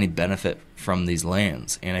finding benefit from these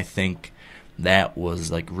lands. And I think that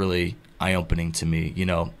was like really eye-opening to me. You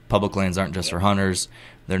know, public lands aren't just for hunters.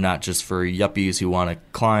 They're not just for yuppies who want to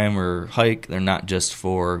climb or hike. They're not just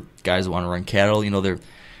for guys who want to run cattle. You know,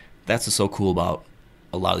 that's what's so cool about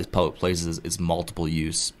a lot of these public places is multiple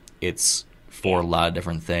use. It's for a lot of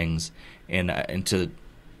different things. And to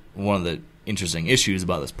one of the interesting issues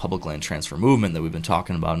about this public land transfer movement that we've been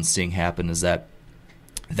talking about and seeing happen is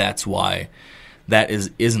that's why that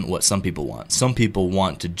isn't what some people want. Some people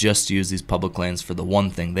want to just use these public lands for the one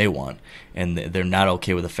thing they want, and they're not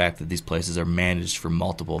okay with the fact that these places are managed for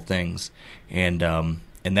multiple things. And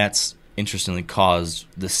that's interestingly caused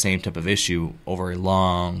the same type of issue over a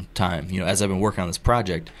long time. You know, as I've been working on this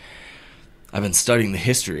project, I've been studying the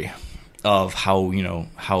history of how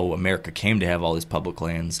America came to have all these public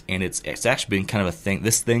lands, and it's actually been kind of a thing.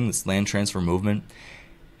 This land transfer movement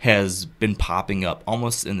has been popping up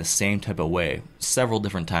almost in the same type of way several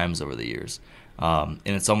different times over the years, and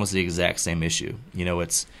it's almost the exact same issue. You know,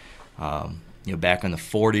 it's back in the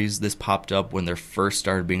 40s, this popped up when there first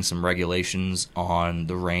started being some regulations on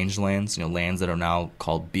the range lands, you know, lands that are now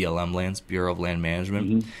called BLM lands, Bureau of Land Management.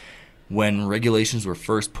 Mm-hmm. When regulations were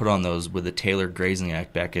first put on those with the Taylor Grazing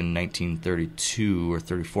Act back in 1932 or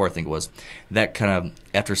 34, I think it was, that kind of,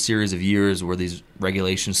 after a series of years where these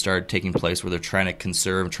regulations started taking place where they're trying to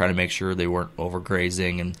conserve, trying to make sure they weren't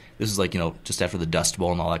overgrazing, and this is like, you know, just after the Dust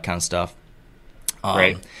Bowl and all that kind of stuff.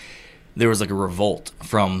 Right. There was like a revolt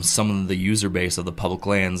from some of the user base of the public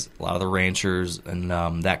lands, a lot of the ranchers and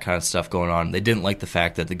that kind of stuff going on. They didn't like the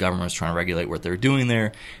fact that the government was trying to regulate what they were doing there.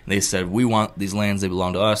 And they said, we want these lands, they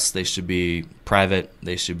belong to us, they should be private,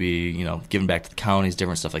 they should be, you know, given back to the counties,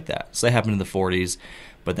 different stuff like that. So that happened in the 40s,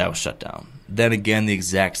 but that was shut down. Then again, the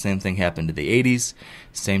exact same thing happened in the 80s,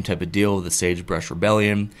 same type of deal with the Sagebrush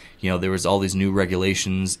Rebellion. You know, there was all these new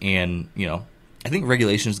regulations, and, you know, I think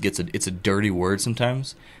regulations it's a dirty word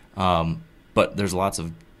sometimes. But there's lots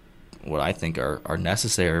of what I think are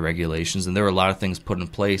necessary regulations. And there were a lot of things put in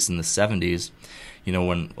place in the 70s,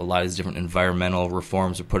 when a lot of these different environmental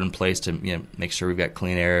reforms were put in place to make sure we've got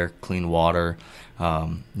clean air, clean water.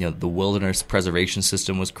 The wilderness preservation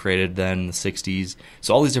system was created then in the 60s.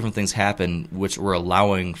 So all these different things happened, which were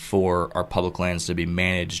allowing for our public lands to be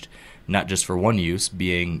managed, not just for one use,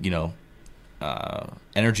 being,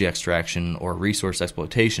 energy extraction or resource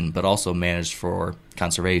exploitation, but also managed for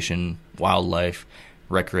conservation, wildlife,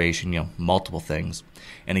 recreation, multiple things.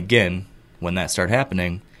 And again, when that started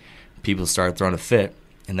happening, people started throwing a fit,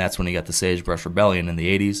 and that's when you got the Sagebrush Rebellion in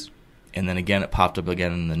the 80s. And then again, it popped up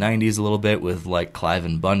again in the 90s a little bit with like Clive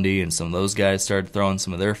and Bundy, and some of those guys started throwing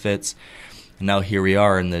some of their fits. And now here we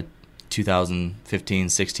are in the 2015,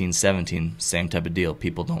 16, 17, same type of deal.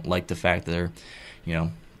 People don't like the fact that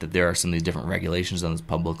that there are some of these different regulations on this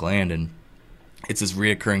public land, and it's this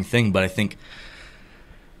reoccurring thing. But I think,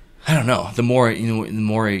 I don't know, the more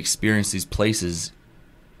I experience these places,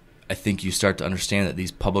 I think you start to understand that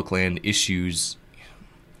these public land issues,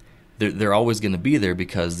 they're always going to be there,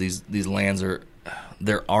 because these lands are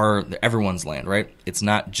everyone's land, right? It's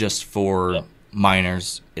not just for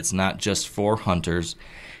miners, it's not just for hunters,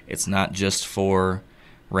 it's not just for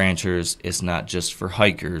ranchers, it's not just for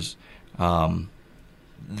hikers.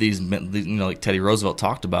 These like Teddy Roosevelt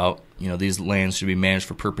talked about, these lands should be managed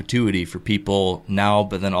for perpetuity for people now,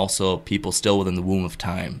 but then also people still within the womb of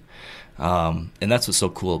time. And that's what's so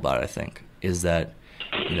cool about it, I think, is that,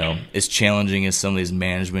 as challenging as some of these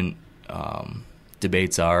management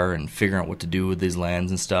debates are and figuring out what to do with these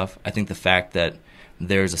lands and stuff, I think the fact that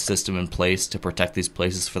there's a system in place to protect these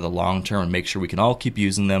places for the long term and make sure we can all keep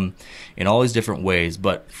using them in all these different ways,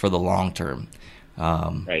 but for the long term.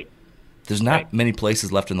 Right. There's not many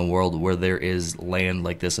places left in the world where there is land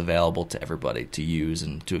like this available to everybody to use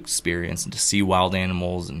and to experience and to see wild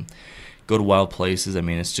animals and go to wild places. I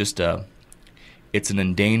mean, it's just it's an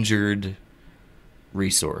endangered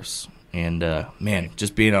resource. And, man,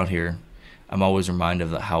 just being out here, I'm always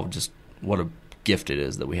reminded of what a gift it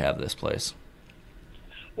is that we have this place.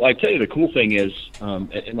 Well, I tell you, the cool thing is,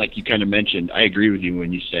 and like you kind of mentioned, I agree with you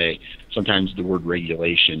when you say sometimes the word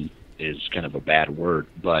regulation is kind of a bad word,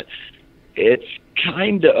 but it's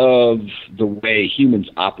kind of the way humans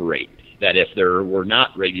operate, that if there were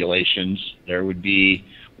not regulations, there would be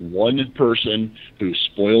one person who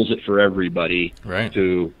spoils it for everybody, right,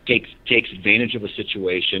 who takes advantage of a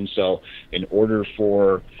situation. So in order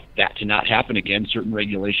for that to not happen again, certain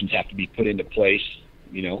regulations have to be put into place,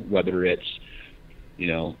 whether it's,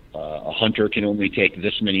 a hunter can only take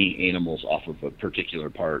this many animals off of a particular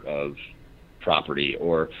part of property,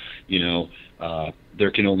 or, there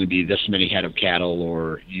can only be this many head of cattle,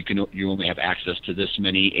 or you only have access to this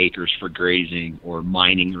many acres for grazing or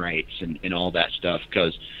mining rights and all that stuff.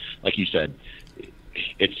 Because, like you said,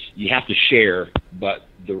 you have to share, but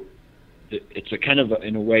it's a kind of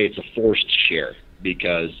in a way it's a forced share,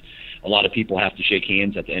 because a lot of people have to shake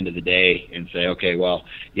hands at the end of the day and say, okay, well,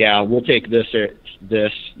 yeah, we'll take this,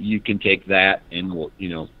 you can take that, and we'll,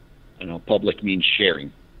 public means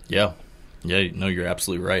sharing. Yeah. Yeah, no, you're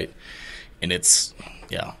absolutely right. And it's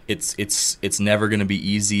never going to be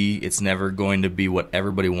easy. It's never going to be what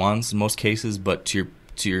everybody wants in most cases. But to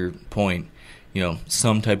your point,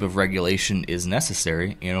 some type of regulation is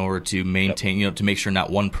necessary in order to maintain, to make sure not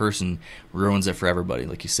one person ruins it for everybody,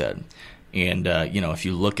 like you said. And if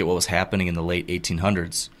you look at what was happening in the late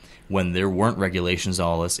 1800s, when there weren't regulations,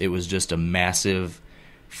 all this, it was just a massive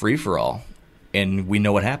free for all. And we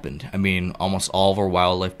know what happened. I mean, almost all of our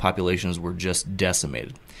wildlife populations were just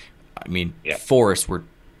decimated. I mean, forests were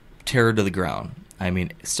teared to the ground. I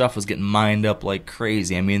mean, stuff was getting mined up like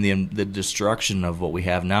crazy. I mean, the destruction of what we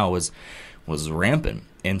have now was rampant.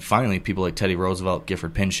 And finally, people like Teddy Roosevelt,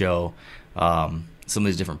 Gifford Pinchot, some of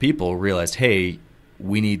these different people realized, hey,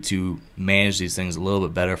 we need to manage these things a little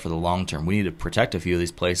bit better for the long term. We need to protect a few of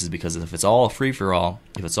these places, because if it's all free-for-all,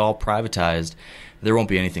 if it's all privatized, there won't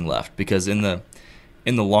be anything left. Because in the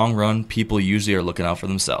long run, people usually are looking out for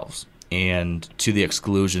themselves, and to the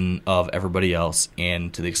exclusion of everybody else,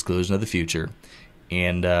 and to the exclusion of the future.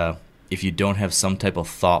 And if you don't have some type of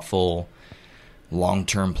thoughtful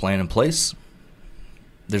long-term plan in place,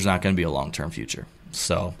 there's not going to be a long-term future.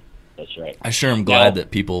 So that's right. I sure am glad that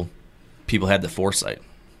people had the foresight.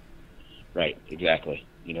 Right, exactly.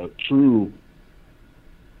 True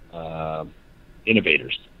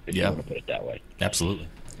innovators, if you want to put it that way. Absolutely.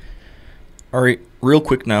 All right, real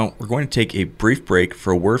quick now, we're going to take a brief break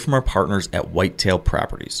for a word from our partners at Whitetail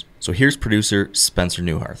Properties. So here's producer Spencer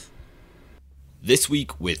Newharth. This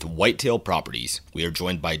week with Whitetail Properties, we are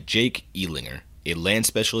joined by Jake Ehlinger, a land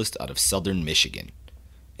specialist out of southern Michigan.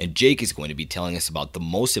 and Jake is going to be telling us about the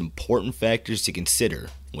most important factors to consider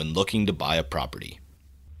when looking to buy a property.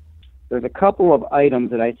 There's a couple of items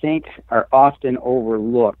that I think are often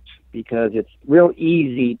overlooked because it's real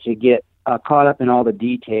easy to get caught up in all the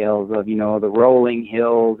details of, the rolling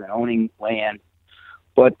hills and owning land.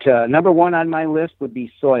 But number one on my list would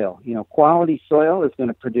be soil. Quality soil is going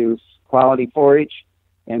to produce quality forage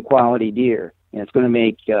and quality deer. And it's going to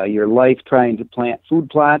make your life trying to plant food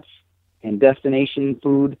plots and destination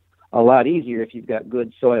food a lot easier if you've got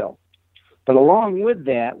good soil. But along with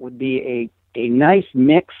that would be a nice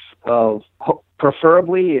mix of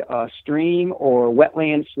preferably a stream or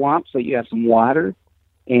wetland swamp so you have some water,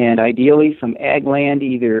 and ideally some ag land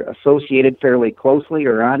either associated fairly closely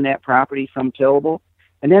or on that property, some tillable,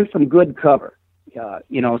 and then some good cover.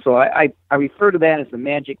 So I refer to that as the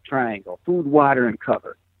magic triangle: food, water, and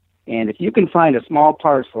cover. And if you can find a small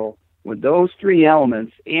parcel with those three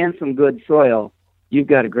elements and some good soil, you've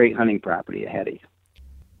got a great hunting property ahead of you.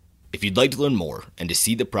 If you'd like to learn more and to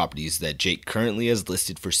see the properties that Jake currently has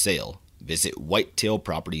listed for sale, visit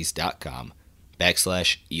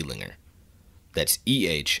whitetailproperties.com/Ehlinger. That's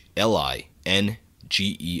EHLINGER.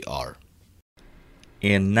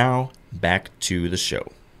 And now, back to the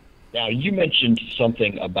show. Now, you mentioned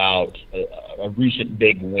something about a recent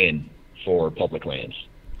big win for public lands.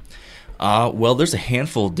 Well, there's a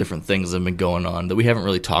handful of different things that have been going on that we haven't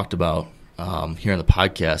really talked about here on the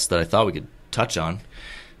podcast that I thought we could touch on.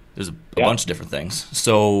 There's a bunch of different things.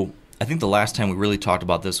 So I think the last time we really talked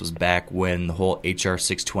about this was back when the whole HR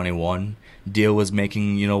 621 deal was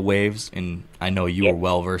making, waves, and I know you were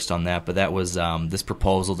well versed on that, but that was this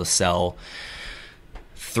proposal to sell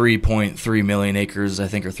 3.3 million acres, I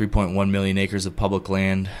think, or 3.1 million acres of public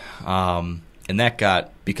land. And that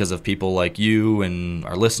got, because of people like you and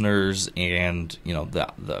our listeners and,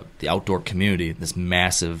 the outdoor community, this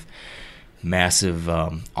massive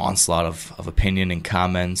onslaught of opinion and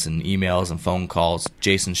comments and emails and phone calls.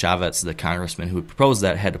 Jason Chaffetz, the congressman who proposed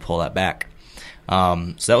that, had to pull that back.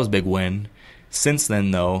 So that was a big win. Since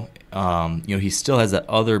then, though, he still has that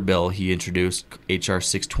other bill he introduced, HR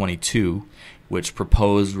 622, which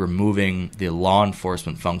proposed removing the law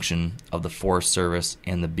enforcement function of the Forest Service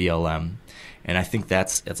and the BLM. And I think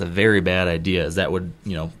that's a very bad idea, as that would,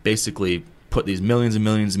 basically put these millions and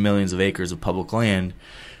millions and millions of acres of public land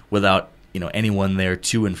without, anyone there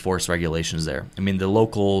to enforce regulations there. I mean, the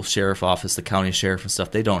local sheriff office, the county sheriff and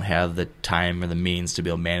stuff, they don't have the time or the means to be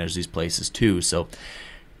able to manage these places too. So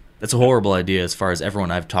that's a horrible idea as far as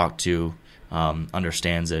everyone I've talked to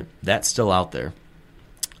understands it. That's still out there.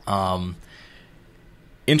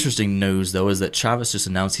 Interesting news, though, is that Chavez just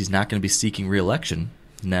announced he's not going to be seeking re-election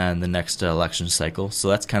in the next election cycle. So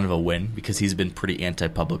that's kind of a win, because he's been pretty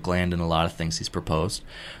anti-public land in a lot of things he's proposed.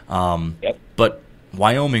 But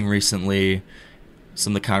Wyoming recently,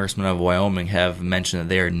 some of the congressmen of Wyoming have mentioned that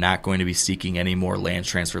they are not going to be seeking any more land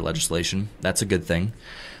transfer legislation. That's a good thing.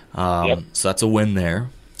 So that's a win there.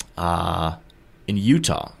 In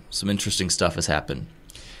Utah, some interesting stuff has happened.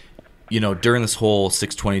 During this whole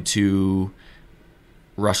 622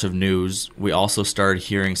 rush of news, we also started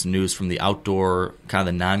hearing some news from the outdoor, kind of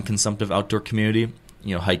the non-consumptive outdoor community,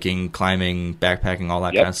 hiking, climbing, backpacking, all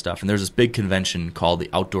that kind of stuff. And there's this big convention called the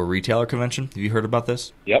Outdoor Retailer Convention. Have you heard about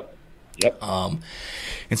this? Yep. And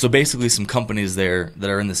so basically some companies there that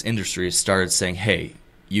are in this industry started saying, hey,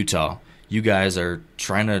 Utah, you guys are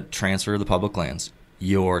trying to transfer the public lands.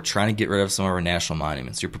 You're trying to get rid of some of our national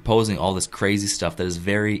monuments. You're proposing all this crazy stuff that is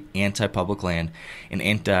very anti-public land and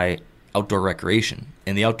anti-outdoor recreation.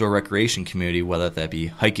 In the outdoor recreation community, whether that be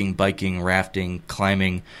hiking, biking, rafting,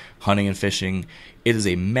 climbing, hunting and fishing, it is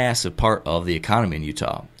a massive part of the economy in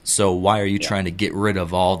Utah. So why are you trying to get rid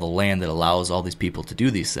of all the land that allows all these people to do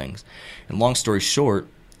these things? And long story short,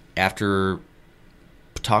 after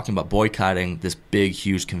talking about boycotting this big,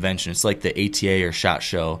 huge convention, it's like the ATA or SHOT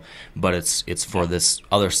Show, but it's for this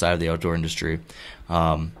other side of the outdoor industry.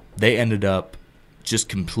 They ended up just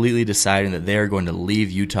completely deciding that they're going to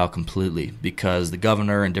leave Utah completely, because the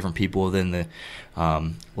governor and different people within the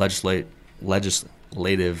legislative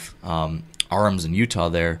arms in Utah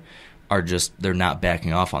there are they're not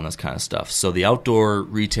backing off on this kind of stuff. So the Outdoor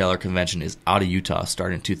Retailer Convention is out of Utah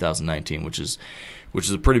starting in 2019, which is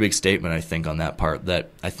a pretty big statement, I think, on that part, that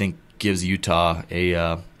I think gives Utah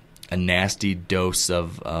a nasty dose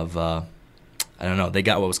of I don't know, they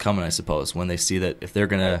got what was coming, I suppose, when they see that if they're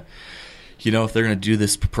going to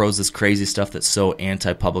propose this crazy stuff that's so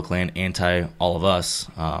anti-public land, anti all of us,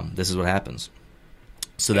 this is what happens.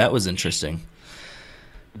 So that was interesting.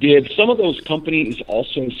 Did some of those companies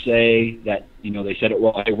also say that, they said,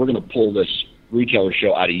 well, hey, we're going to pull this retailer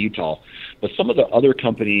show out of Utah, but some of the other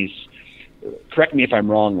companies correct me if I'm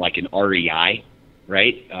wrong, like an REI,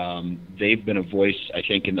 right? They've been a voice, I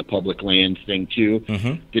think, in the public land thing too.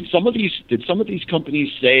 Mm-hmm. Did some of these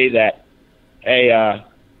companies say that, hey,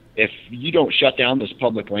 if you don't shut down this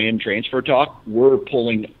public land transfer talk, we're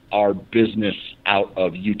pulling our business out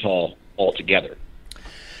of Utah altogether?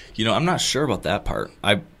 I'm not sure about that part.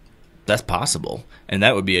 That's possible, and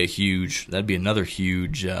that would be another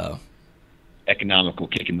huge economical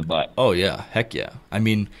kick in the butt. Oh yeah, heck yeah. I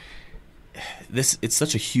mean, it's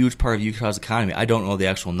such a huge part of Utah's economy. I don't know the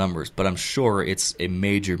actual numbers, but I'm sure it's a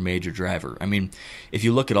major, major driver. I mean, if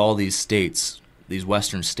you look at all these states, these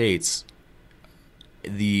western states,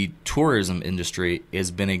 the tourism industry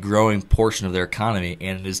has been a growing portion of their economy,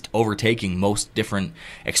 and it is overtaking most different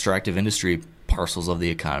extractive industry parcels of the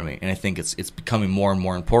economy. And I think it's becoming more and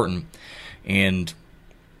more important. And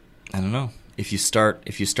I don't know, if you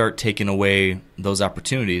start taking away those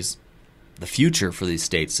opportunities, the future for these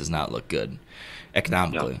states does not look good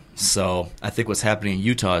economically. No. So I think what's happening in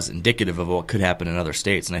Utah is indicative of what could happen in other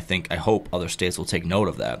states, and I hope other states will take note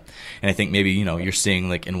of that. And I think maybe you're seeing,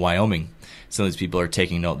 like in Wyoming, some of these people are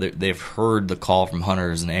taking note. They've heard the call from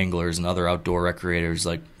hunters and anglers and other outdoor recreators,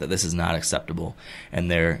 like, that this is not acceptable,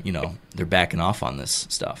 and they're backing off on this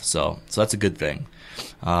stuff. So that's a good thing.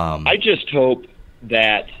 I just hope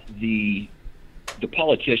that the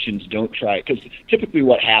politicians don't try, because typically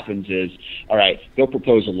what happens is, all right, they'll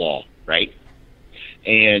propose a law, right?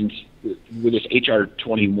 And with this HR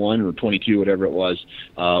 21 or 22, whatever it was,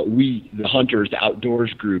 the hunters, the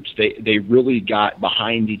outdoors groups, they really got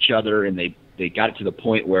behind each other, and they got it to the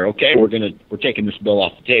point where, okay, we're taking this bill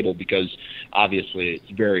off the table because obviously it's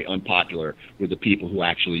very unpopular with the people who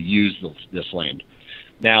actually use this land.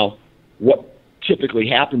 Now, what typically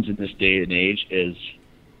happens in this day and age is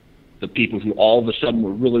the people who all of a sudden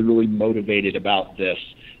were really, really motivated about this,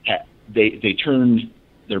 they turn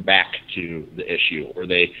their back to the issue, or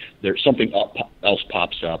there's something else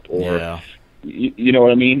pops up, or yeah. You know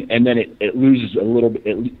what I mean? And then it loses a little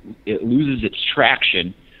bit. It loses its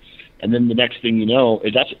traction, and then the next thing you know,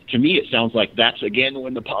 to me it sounds like that's again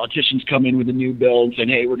when the politicians come in with a new bill and saying,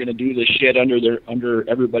 "Hey, we're going to do this shit under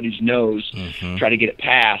everybody's nose, mm-hmm. try to get it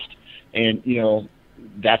passed." And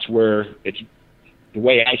that's where it's, the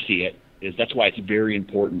way I see it is, that's why it's very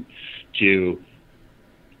important to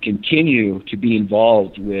continue to be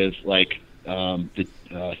involved with, like, the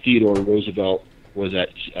Theodore Roosevelt was at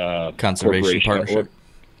Conservation Partnership.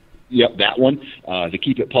 Yep, that one. The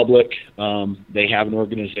Keep It Public. They have an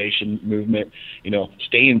organization movement.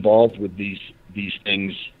 Stay involved with these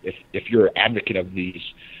things. If you're an advocate of these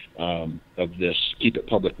of this Keep It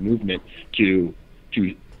Public movement, to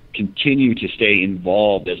continue to stay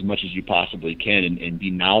involved as much as you possibly can, and be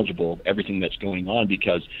knowledgeable of everything that's going on,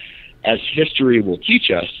 because as history will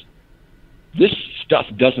teach us, this stuff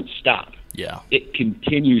doesn't stop. Yeah. It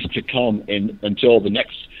continues to come until the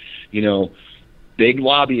next, big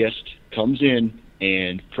lobbyist comes in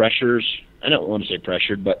and pressures, I don't want to say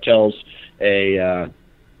pressured, but tells a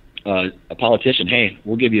politician, hey,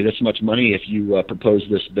 we'll give you this much money if you propose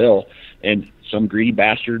this bill. And some greedy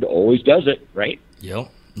bastard always does it, right? Yep.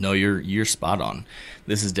 No, you're spot on.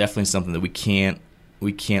 This is definitely something that we can't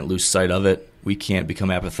lose sight of it. We can't become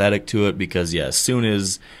apathetic to it, because as soon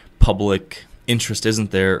as public interest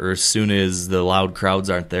isn't there, or as soon as the loud crowds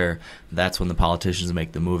aren't there, that's when the politicians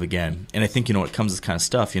make the move again. And I think, when it comes to this kind of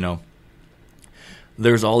stuff,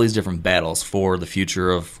 there's all these different battles for the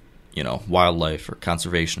future of, wildlife or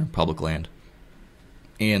conservation or public land.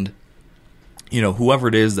 And, whoever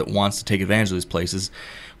it is that wants to take advantage of these places,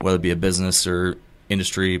 whether it be a business or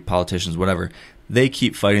industry, politicians, whatever, they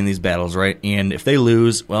keep fighting these battles, right? And if they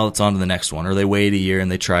lose, well, it's on to the next one, or they wait a year and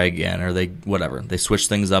they try again, or they switch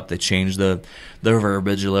things up, they change the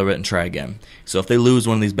verbiage a little bit and try again. So if they lose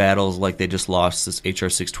one of these battles, like they just lost this HR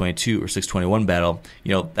 622 or 621 battle,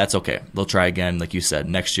 that's okay. They'll try again, like you said,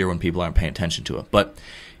 next year when people aren't paying attention to it. But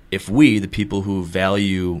if we, the people who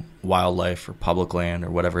value wildlife or public land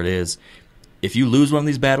or whatever it is, if you lose one of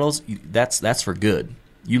these battles, that's for good.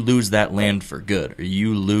 You lose that land for good, or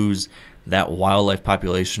you lose that wildlife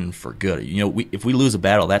population for good. If we lose a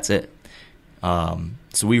battle, that's it.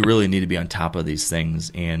 So we really need to be on top of these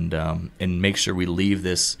things, and make sure we leave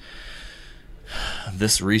this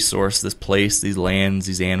resource, this place, these lands,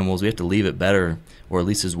 these animals. We have to leave it better, or at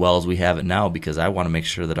least as well as we have it now, because I want to make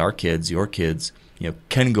sure that our kids, your kids,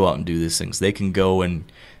 can go out and do these things. They can go and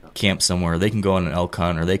camp somewhere. They can go on an elk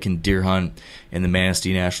hunt, or they can deer hunt in the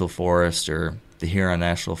Manistee National Forest or the Huron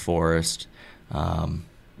National Forest.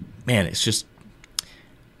 Man, it's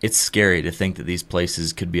scary to think that these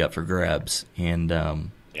places could be up for grabs, and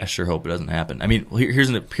I sure hope it doesn't happen. I mean, here's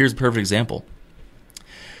a perfect example.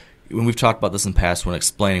 when we've talked about this in the past when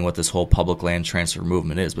explaining what this whole public land transfer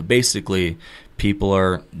movement is, but basically people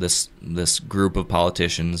are, this group of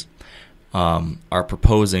politicians are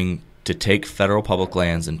proposing to take federal public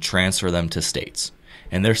lands and transfer them to states.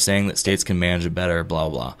 And they're saying that states can manage it better, blah,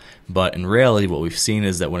 blah. But in reality, what we've seen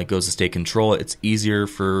is that when it goes to state control, it's easier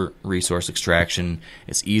for resource extraction.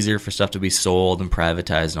 It's easier for stuff to be sold and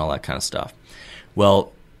privatized and all that kind of stuff.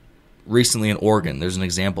 Well, recently in Oregon, there's an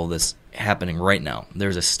example of this happening right now.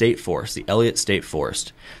 There's a state forest, the Elliott State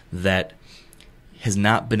Forest, that has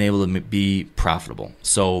not been able to be profitable.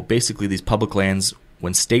 So basically these public lands,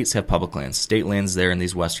 when states have public lands, state lands there in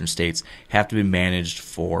these western states have to be managed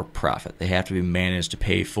for profit. They have to be managed to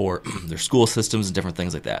pay for their school systems and different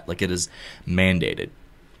things like that. Like it is mandated.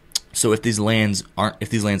 So if these lands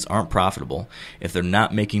aren't profitable, if they're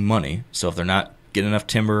not making money, so if they're not getting enough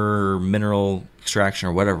timber or mineral extraction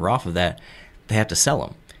or whatever off of that, they have to sell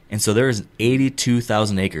them. And so there is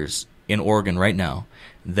 82,000 acres in Oregon right now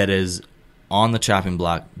that is on the chopping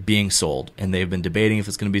block being sold, and they've been debating if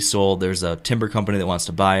it's going to be sold. There's a timber company that wants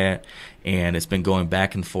to buy it, and it's been going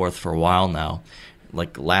back and forth for a while now.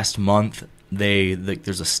 Like last month,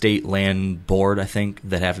 there's a state land board, I think,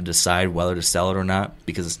 that have to decide whether to sell it or not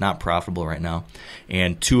because it's not profitable right now.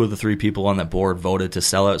 And 2 of the 3 people on that board voted to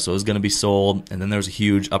sell it, so it was going to be sold. And then there was a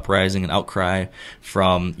huge uprising and outcry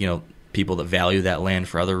from people that value that land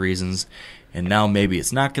for other reasons. And now maybe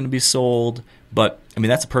it's not going to be sold. But, I mean,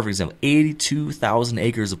 that's a perfect example. 82,000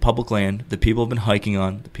 acres of public land that people have been hiking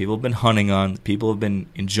on, that people have been hunting on, that people have been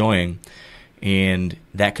enjoying, and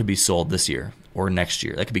that could be sold this year or next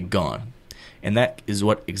year. That could be gone. And that is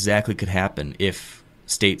what exactly could happen if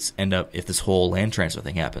states if this whole land transfer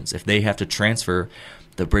thing happens. If they have to transfer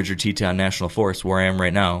the Bridger-Teton National Forest, where I am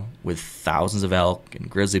right now, with thousands of elk and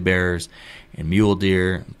grizzly bears and mule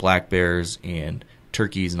deer and black bears and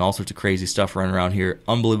turkeys and all sorts of crazy stuff running around here.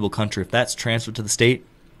 Unbelievable country. If that's transferred to the state,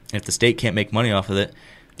 and if the state can't make money off of it,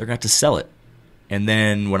 they're going to have to sell it. And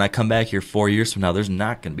then when I come back here 4 years from now, there's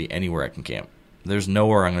not going to be anywhere I can camp. There's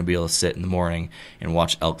nowhere I'm going to be able to sit in the morning and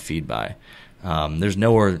watch elk feed by. There's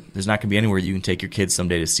not going to be anywhere you can take your kids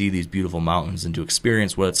someday to see these beautiful mountains and to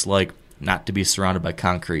experience what it's like not to be surrounded by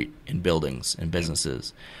concrete and buildings and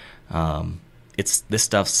businesses. This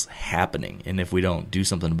stuff's happening, and if we don't do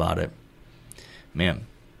something about it, man,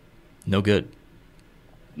 no good.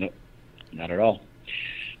 No, not at all.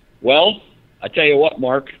 Well, I tell you what,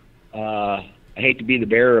 Mark, I hate to be the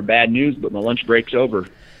bearer of bad news, but my lunch break's over.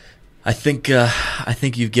 I think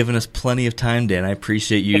you've given us plenty of time, Dan. I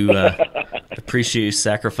appreciate you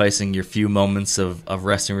sacrificing your few moments of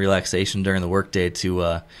rest and relaxation during the workday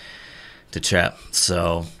to chat.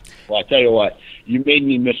 So, well, I tell you what, you made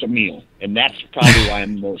me miss a meal, and that's probably why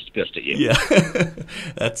I'm most pissed at you. Yeah,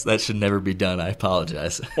 that should never be done. I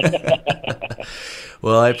apologize.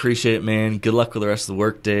 Well, I appreciate it, man. Good luck with the rest of the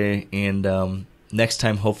workday, and next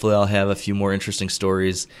time, hopefully, I'll have a few more interesting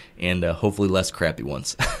stories and hopefully less crappy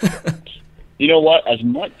ones. You know what? As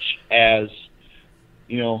much as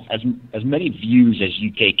as many views as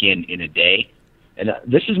you take in a day, and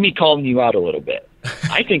this is me calling you out a little bit.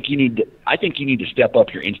 I think you need to step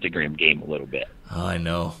up your Instagram game a little bit. Oh, I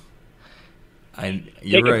know.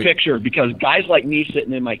 Take a picture, because guys like me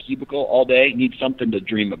sitting in my cubicle all day need something to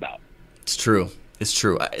dream about. It's true. It's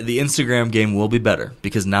true. The Instagram game will be better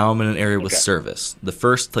because now I'm in an area with service. The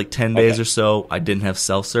first 10 days or so, I didn't have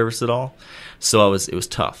self-service at all, so it was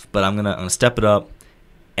tough. But I'm gonna step it up.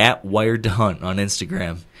 At Wired to Hunt on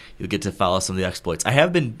Instagram, you'll get to follow some of the exploits. I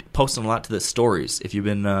have been posting a lot to the stories. If you've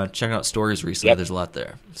been checking out stories recently, there's a lot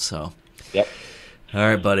there. So, yep. All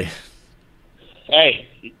right, buddy. Hey,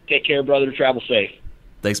 take care, brother. Travel safe.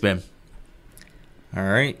 Thanks, man. All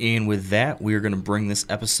right, and with that, we are going to bring this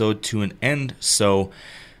episode to an end. So,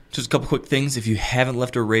 just a couple quick things. If you haven't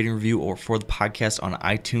left a rating review or for the podcast on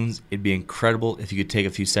iTunes, it'd be incredible if you could take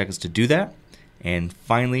a few seconds to do that. And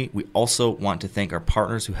finally, we also want to thank our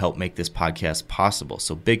partners who help make this podcast possible.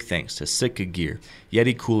 So big thanks to Sitka Gear,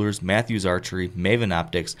 Yeti Coolers, Matthews Archery, Maven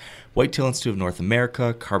Optics, Whitetail Institute of North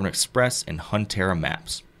America, Carbon Express, and Huntera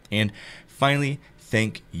Maps. And finally,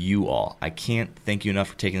 thank you all. I can't thank you enough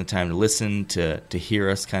for taking the time to listen, to hear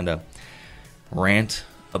us kind of rant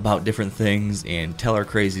about different things and tell our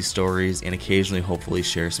crazy stories and occasionally, hopefully,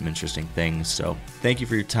 share some interesting things. So thank you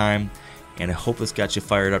for your time. And I hope this got you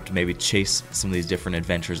fired up to maybe chase some of these different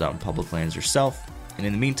adventures out in public lands yourself. And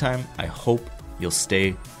in the meantime, I hope you'll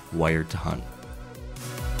stay wired to hunt.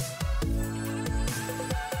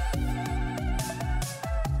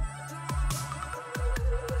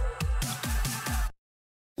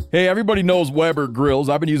 Hey, everybody knows Weber grills.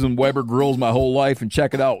 I've been using Weber grills my whole life, and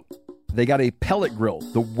check it out. They got a pellet grill,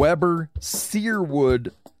 the Weber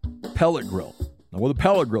Searwood pellet grill. Now, with a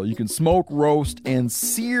pellet grill, you can smoke, roast, and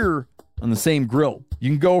sear on the same grill. You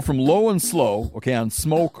can go from low and slow, okay, on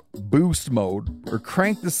smoke boost mode, or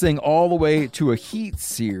crank this thing all the way to a heat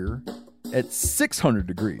sear at 600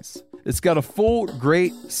 degrees. It's got a full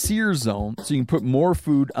great sear zone, so you can put more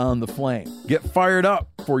food on the flame. Get fired up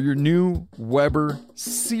for your new Weber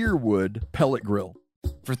Searwood pellet grill.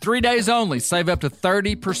 For 3 days only, save up to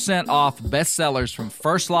 30% off best sellers from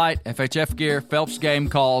First Light, FHF Gear, Phelps Game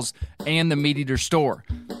Calls, and the Meat Eater store.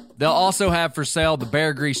 They'll also have for sale the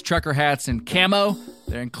Bear Grease trucker hats in camo.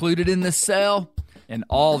 They're included in this sale, and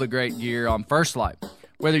all the great gear on First Light.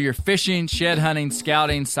 Whether you're fishing, shed hunting,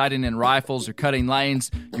 scouting, sighting in rifles, or cutting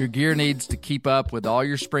lanes, your gear needs to keep up with all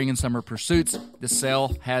your spring and summer pursuits. The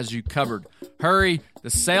sale has you covered. Hurry,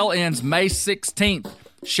 the sale ends May 16th.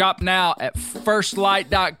 Shop now at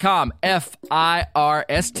firstlight.com,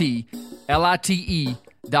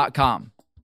 FIRSTLITE.com.